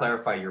 yeah, to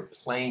clarify, you're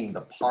playing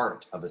the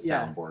part of a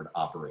soundboard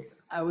operator.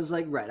 I was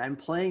like, right, I'm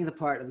playing the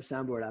part of the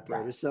soundboard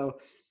operator. Right. So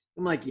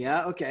I'm like,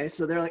 yeah, okay.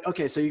 So they're like,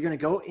 okay, so you're going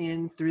to go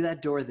in through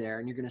that door there,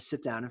 and you're going to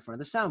sit down in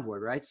front of the soundboard,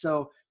 right?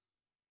 So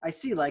I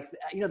see, like,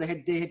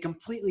 they had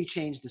completely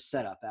changed the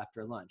setup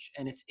after lunch,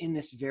 and it's in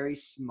this very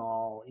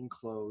small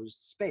enclosed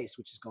space,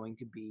 which is going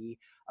to be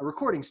a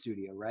recording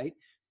studio, right?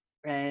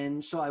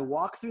 And so I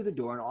walk through the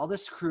door, and all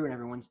this crew and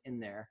everyone's in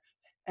there,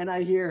 and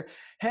I hear,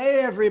 "Hey,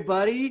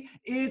 everybody,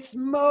 it's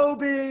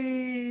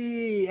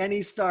Moby!" And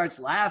he starts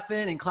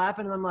laughing and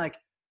clapping, and I'm like,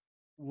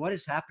 what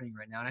is happening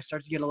right now? And I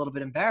start to get a little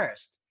bit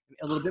embarrassed.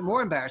 A little bit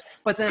more embarrassed.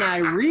 But then I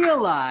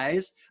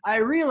realize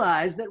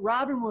that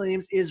Robin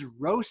Williams is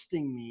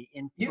roasting me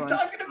in front He's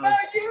talking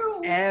about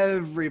you.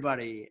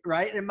 Everybody,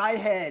 right? And my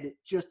head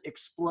just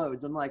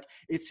explodes. I'm like,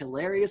 it's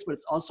hilarious, but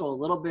it's also a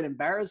little bit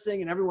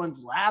embarrassing, and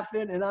everyone's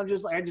laughing, and I'm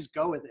just like, I just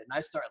go with it, and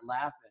I start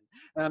laughing.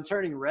 And I'm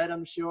turning red,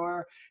 I'm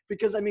sure.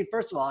 Because, I mean,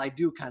 first of all, I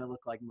do kind of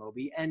look like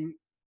Moby. And,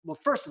 well,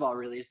 first of all,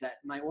 really, is that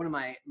one of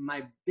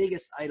my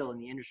biggest idol in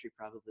the industry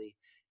probably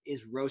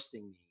is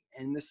roasting me.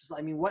 And this is,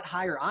 I mean, what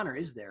higher honor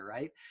is there,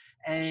 right?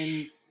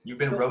 And you've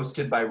been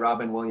roasted by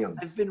Robin Williams.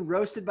 I've been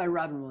roasted by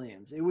Robin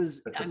Williams. It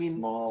was, that's a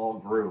small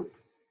group.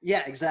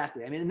 Yeah,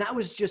 exactly. I mean, and that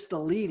was just the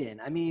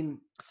lead-in. I mean,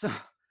 so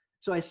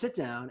I sit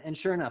down, and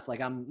sure enough, like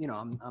I'm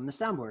the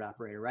soundboard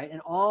operator, right? And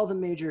all the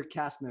major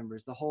cast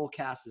members, the whole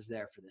cast is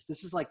there for this.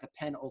 This is like the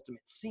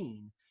penultimate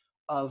scene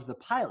of the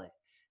pilot,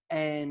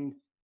 and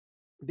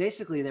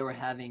basically they were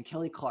having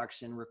Kelly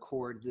Clarkson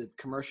record the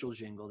commercial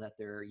jingle that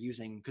they're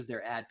using because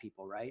they're ad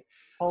people, right?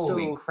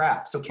 Holy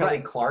crap. So Kelly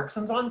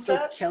Clarkson's on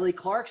set? So Kelly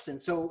Clarkson.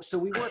 So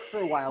we worked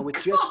for a while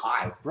with just,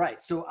 right.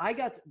 So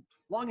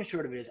long and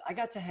short of it is I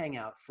got to hang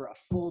out for a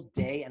full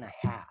day and a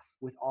half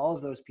with all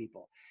of those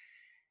people.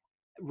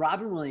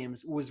 Robin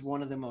Williams was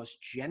one of the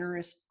most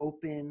generous,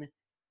 open,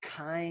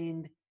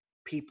 kind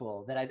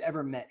people that I've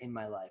ever met in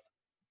my life,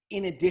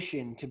 in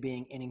addition to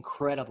being an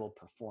incredible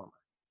performer.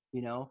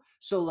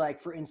 So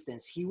like, for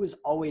instance, he was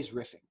always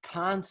riffing,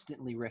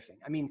 constantly riffing.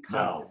 I mean,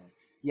 constantly. No.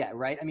 Yeah,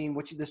 right. I mean,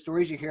 the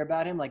stories you hear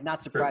about him, like,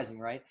 not surprising,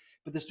 right?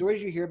 But the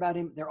stories you hear about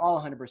him, they're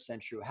all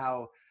 100% true.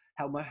 How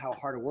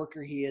hard a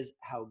worker he is,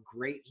 how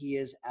great he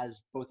is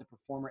as both a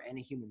performer and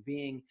a human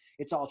being.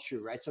 It's all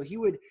true, right? So he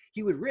would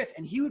riff,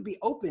 and he would be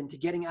open to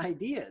getting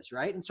ideas,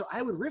 right? And so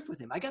I would riff with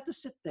him. I got to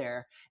sit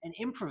there and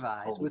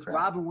improvise with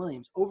Robin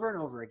Williams over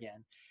and over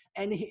again.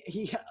 And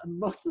he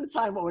most of the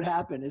time, what would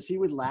happen is he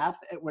would laugh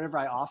at whatever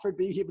I offered,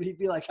 but he'd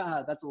be like,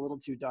 that's a little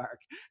too dark.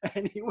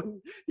 And he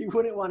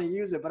wouldn't want to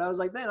use it. But I was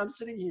like, man, I'm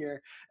sitting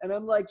here and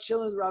I'm like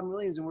chilling with Robin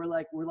Williams, and we're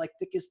like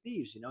thick as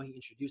thieves. He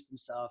introduced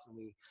himself, and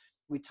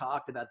we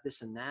talked about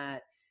this and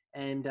that.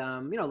 And,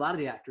 a lot of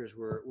the actors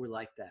were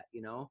like that,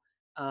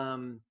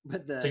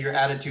 but so your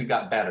attitude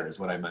got better is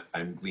what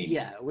I'm gleaning.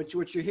 Yeah. What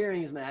you're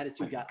hearing is my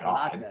attitude got a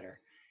lot better.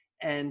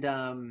 And,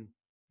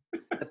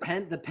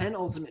 the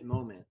penultimate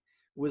moment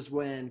was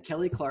when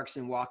Kelly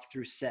Clarkson walked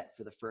through set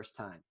for the first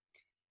time.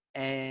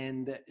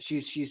 And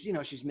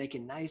she's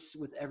making nice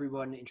with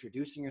everyone,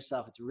 introducing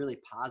herself. It's a really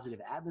positive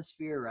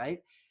atmosphere, right?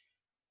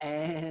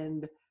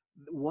 And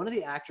one of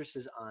the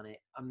actresses on it,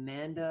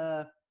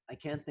 Amanda, I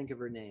can't think of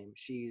her name.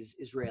 She's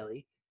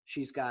Israeli.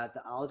 She's got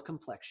the olive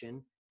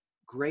complexion,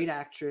 great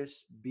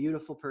actress,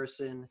 beautiful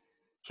person.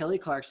 Kelly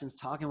Clarkson's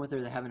talking with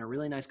her. They're having a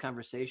really nice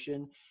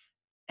conversation.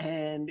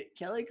 And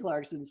Kelly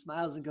Clarkson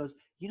smiles and goes,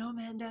 you know,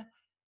 Amanda,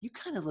 you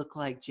kind of look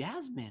like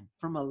Jasmine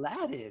from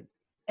Aladdin.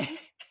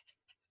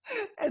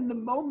 And the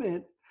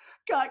moment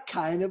got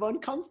kind of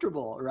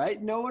uncomfortable,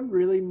 right? No one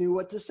really knew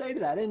what to say to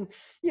that. And,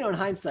 you know, in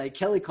hindsight,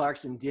 Kelly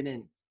Clarkson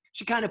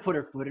she kind of put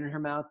her foot in her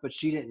mouth, but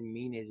she didn't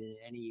mean it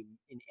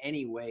in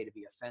any way to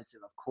be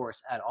offensive, of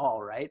course, at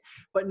all, right?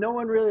 But no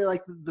one really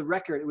liked the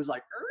record. It was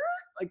like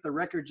the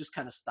record just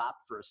kind of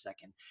stopped for a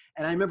second.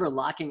 And I remember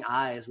locking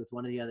eyes with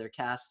one of the other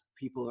cast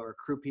people or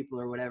crew people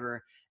or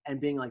whatever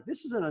and being like,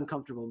 this is an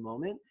uncomfortable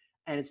moment.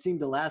 And it seemed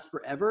to last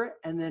forever.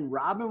 And then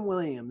Robin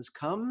Williams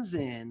comes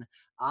in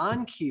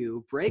on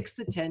cue, breaks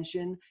the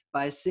tension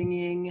by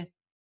singing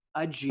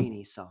a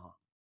genie song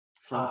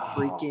from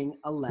freaking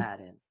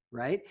Aladdin,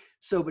 right?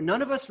 So, but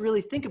none of us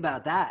really think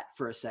about that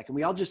for a second.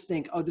 We all just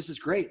think, oh, this is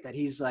great that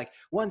he's like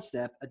one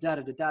step, a da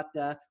da da da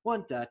da,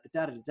 one da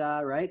da da da da,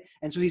 right?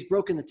 And so he's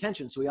broken the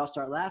tension. So we all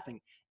start laughing.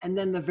 And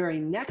then the very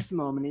next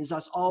moment is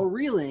us all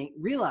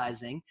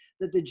realizing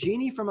that the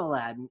genie from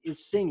Aladdin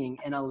is singing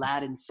an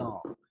Aladdin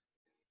song.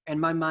 And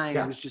my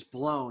mind was just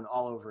blown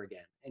all over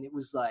again. And it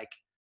was like,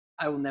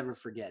 I will never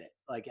forget it.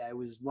 Like, it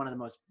was one of the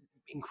most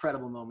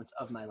incredible moments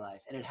of my life.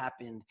 And it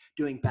happened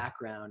doing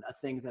background, a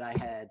thing that I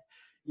had,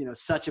 you know,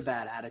 such a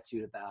bad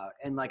attitude about.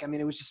 And like, I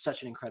mean, it was just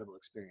such an incredible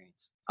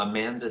experience.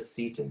 Amanda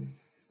Seton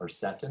or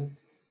Seton.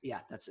 Yeah,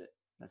 that's it.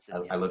 That's it.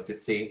 I looked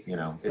at you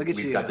know,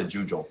 we've got the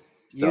jujol.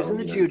 So, using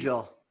the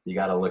jujol. You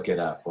got to look it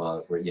up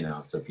while we're, you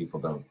know, so people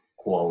don't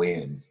call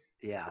in.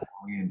 Yeah.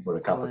 Call in for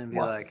a couple of be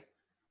like,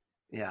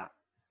 yeah.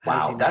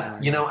 Wow.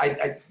 That's, you know,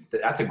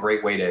 that's a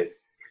great way to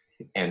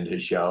end a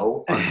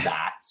show on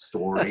that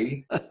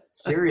story.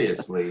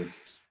 Seriously.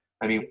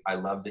 I mean, I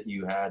love that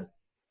you had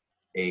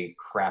a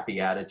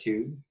crappy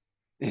attitude.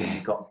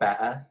 You got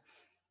better.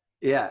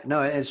 Yeah,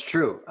 no, it's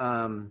true.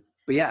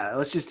 But yeah,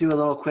 let's just do a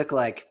little quick,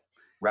 like,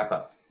 wrap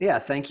up. Yeah.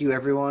 Thank you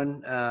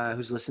everyone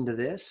who's listened to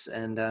this.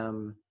 And,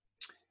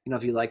 you know,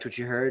 if you liked what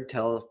you heard,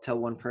 tell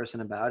one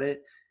person about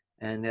it.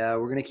 And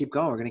we're going to keep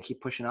going. We're going to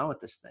keep pushing on with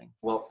this thing.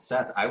 Well,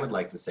 Seth, I would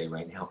like to say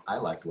right now, I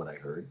liked what I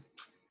heard.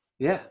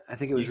 Yeah, I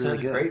think it was really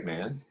good. You sounded great,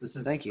 man. This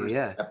is Thank you. First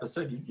Yeah.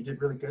 episode. You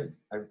did really good.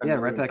 I'm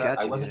right back at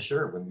you. I wasn't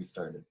sure when we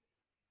started.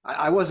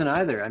 I wasn't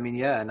either. I mean,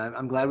 yeah, and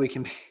I'm glad we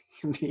can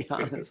be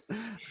honest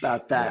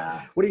about that.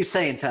 Yeah. What are you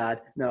saying, Todd?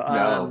 No,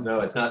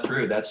 it's not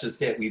true. That's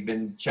just it. We've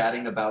been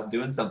chatting about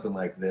doing something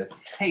like this.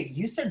 Hey,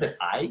 you said that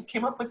I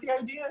came up with the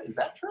idea. Is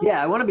that true?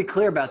 Yeah, I want to be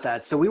clear about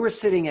that. So we were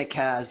sitting at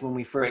Kaz when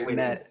we first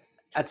met.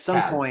 At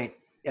some point,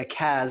 at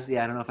Kaz,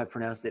 yeah, I don't know if I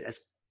pronounced it as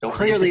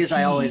clearly as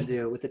I always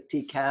do with the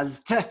T.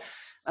 Kaz.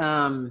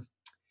 And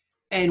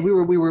we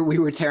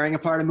were tearing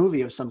apart a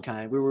movie of some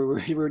kind. We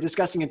were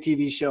discussing a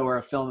TV show or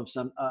a film of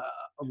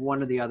of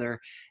one or the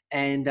other.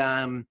 And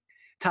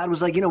Todd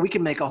was like, you know, we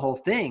can make a whole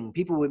thing.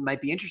 People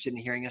might be interested in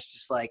hearing us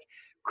just like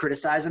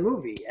criticize a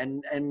movie.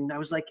 And I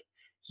was like,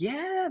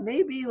 yeah,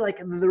 maybe. Like,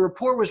 the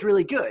rapport was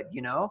really good,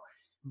 you know.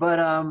 But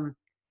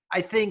I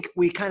think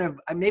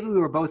maybe we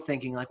were both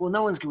thinking like, well,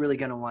 no one's really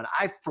going to want.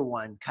 I, for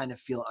one, kind of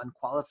feel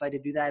unqualified to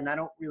do that, and I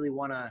don't really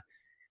want to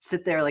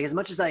sit there, like, as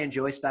much as I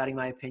enjoy spouting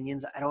my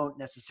opinions, I don't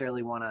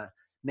necessarily want to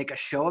make a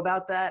show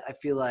about that. I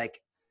feel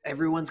like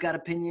everyone's got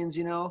opinions,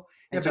 you know?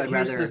 And so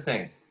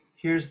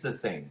here's the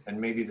thing,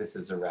 and maybe this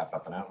is a wrap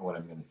up, and I don't know what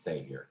I'm going to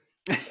say here.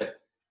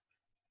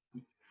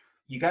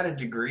 You got a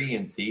degree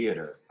in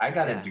theater. I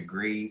got a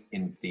degree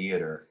in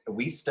theater.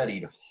 We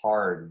studied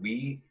hard.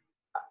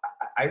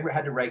 I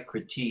had to write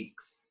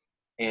critiques,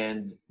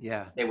 and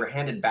they were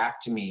handed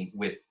back to me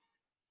with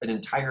an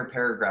entire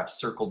paragraph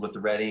circled with the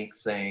red ink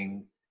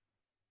saying,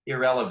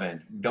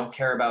 irrelevant, don't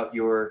care about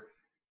your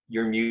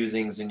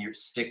musings, and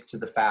stick to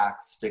the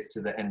facts, stick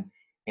to the,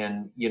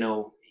 and you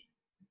know,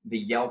 the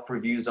Yelp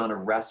reviews on a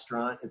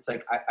restaurant, it's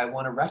like, I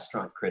want a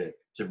restaurant critic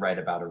to write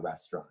about a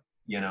restaurant,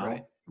 you know?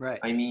 Right.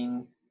 I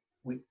mean,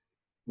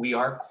 we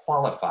are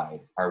qualified.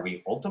 Are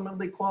we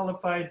ultimately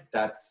qualified?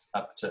 That's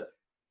up to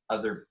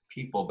other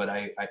people, but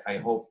I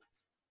hope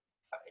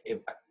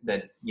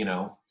that, you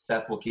know,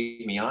 Seth will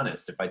keep me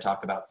honest. If I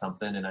talk about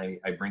something and I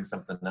bring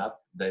something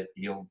up, that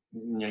you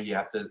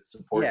have to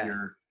support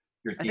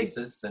your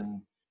thesis.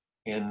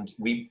 And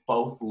we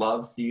both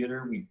love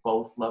theater. We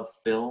both love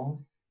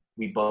film.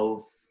 We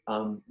both,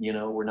 you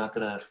know, we're not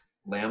going to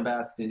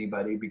lambaste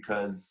anybody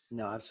because.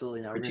 No,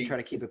 absolutely not. We're going to try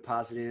to keep it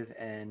positive,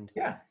 and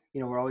you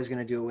know, we're always going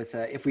to do it with,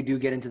 if we do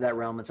get into that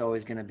realm, it's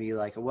always going to be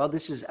like, well,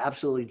 this is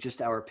absolutely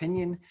just our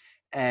opinion.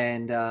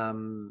 And,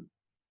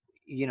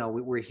 you know,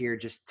 we're here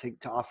just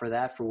to offer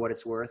that for what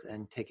it's worth,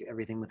 and take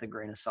everything with a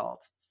grain of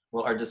salt.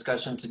 Well, our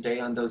discussion today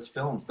on those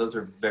films, those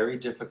are very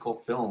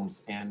difficult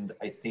films. And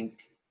I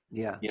think,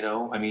 you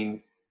know, I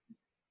mean,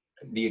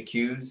 The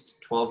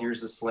Accused, 12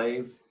 Years a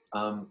Slave,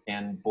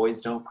 and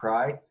Boys Don't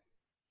Cry,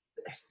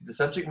 the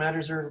subject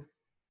matters are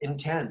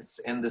intense,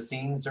 and the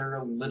scenes are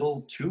a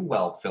little too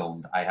well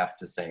filmed, I have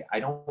to say. I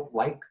don't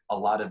like a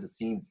lot of the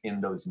scenes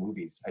in those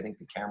movies. I think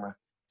the camera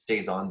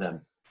stays on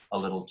them a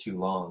little too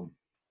long.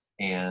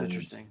 And It's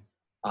interesting.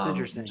 It's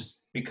interesting. Just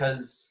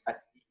because,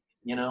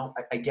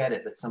 I get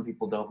it that some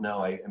people don't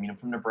know. I mean, I'm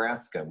from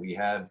Nebraska. We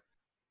have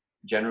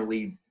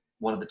generally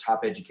one of the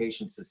top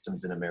education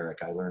systems in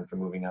America. I learned from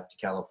moving up to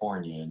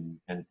California,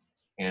 and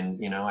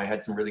I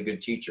had some really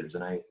good teachers,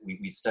 and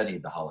we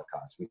studied the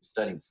Holocaust. We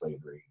studied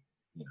slavery,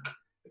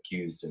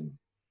 accused, and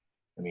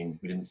I mean,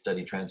 we didn't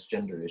study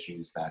transgender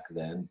issues back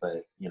then,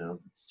 but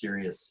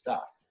serious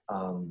stuff.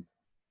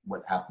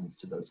 What happens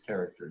to those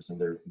characters, and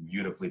they're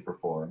beautifully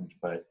performed,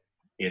 but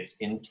it's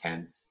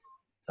intense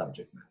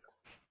subject matter.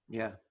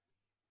 Yeah.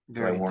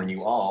 So I warn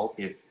you all,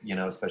 if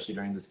especially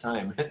during this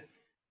time,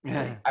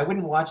 Yeah. I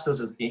wouldn't watch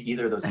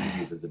either of those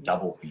movies as a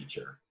double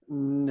feature.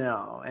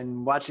 No,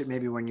 and watch it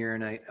maybe when you're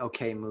in an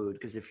okay mood,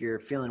 because if you're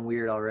feeling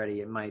weird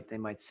already, they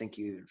might sink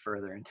you even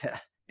further into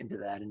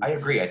that. And I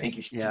agree. I think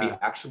you should be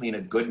actually in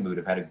a good mood,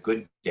 have had a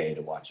good day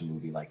to watch a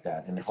movie like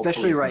that, and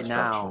especially right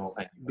now,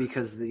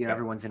 because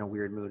everyone's in a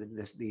weird mood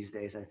these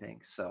days, I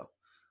think. So.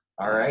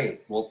 All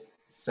right. Well,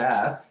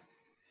 Seth,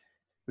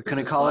 we're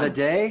gonna call it a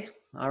day.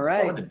 All right.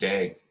 Let's call it a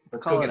day.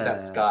 Let's go get that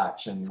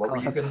scotch. And what were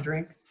you going to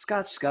drink?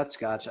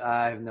 Scotch.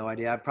 I have no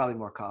idea. Probably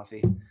more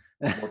coffee.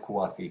 More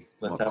coffee.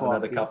 Let's have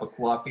another cup of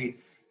coffee.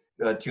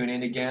 Tune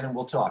in again and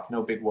we'll talk.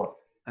 No big whoop.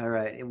 All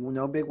right.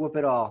 No big whoop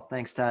at all.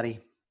 Thanks,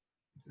 Toddy.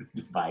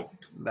 Bye.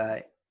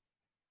 Bye.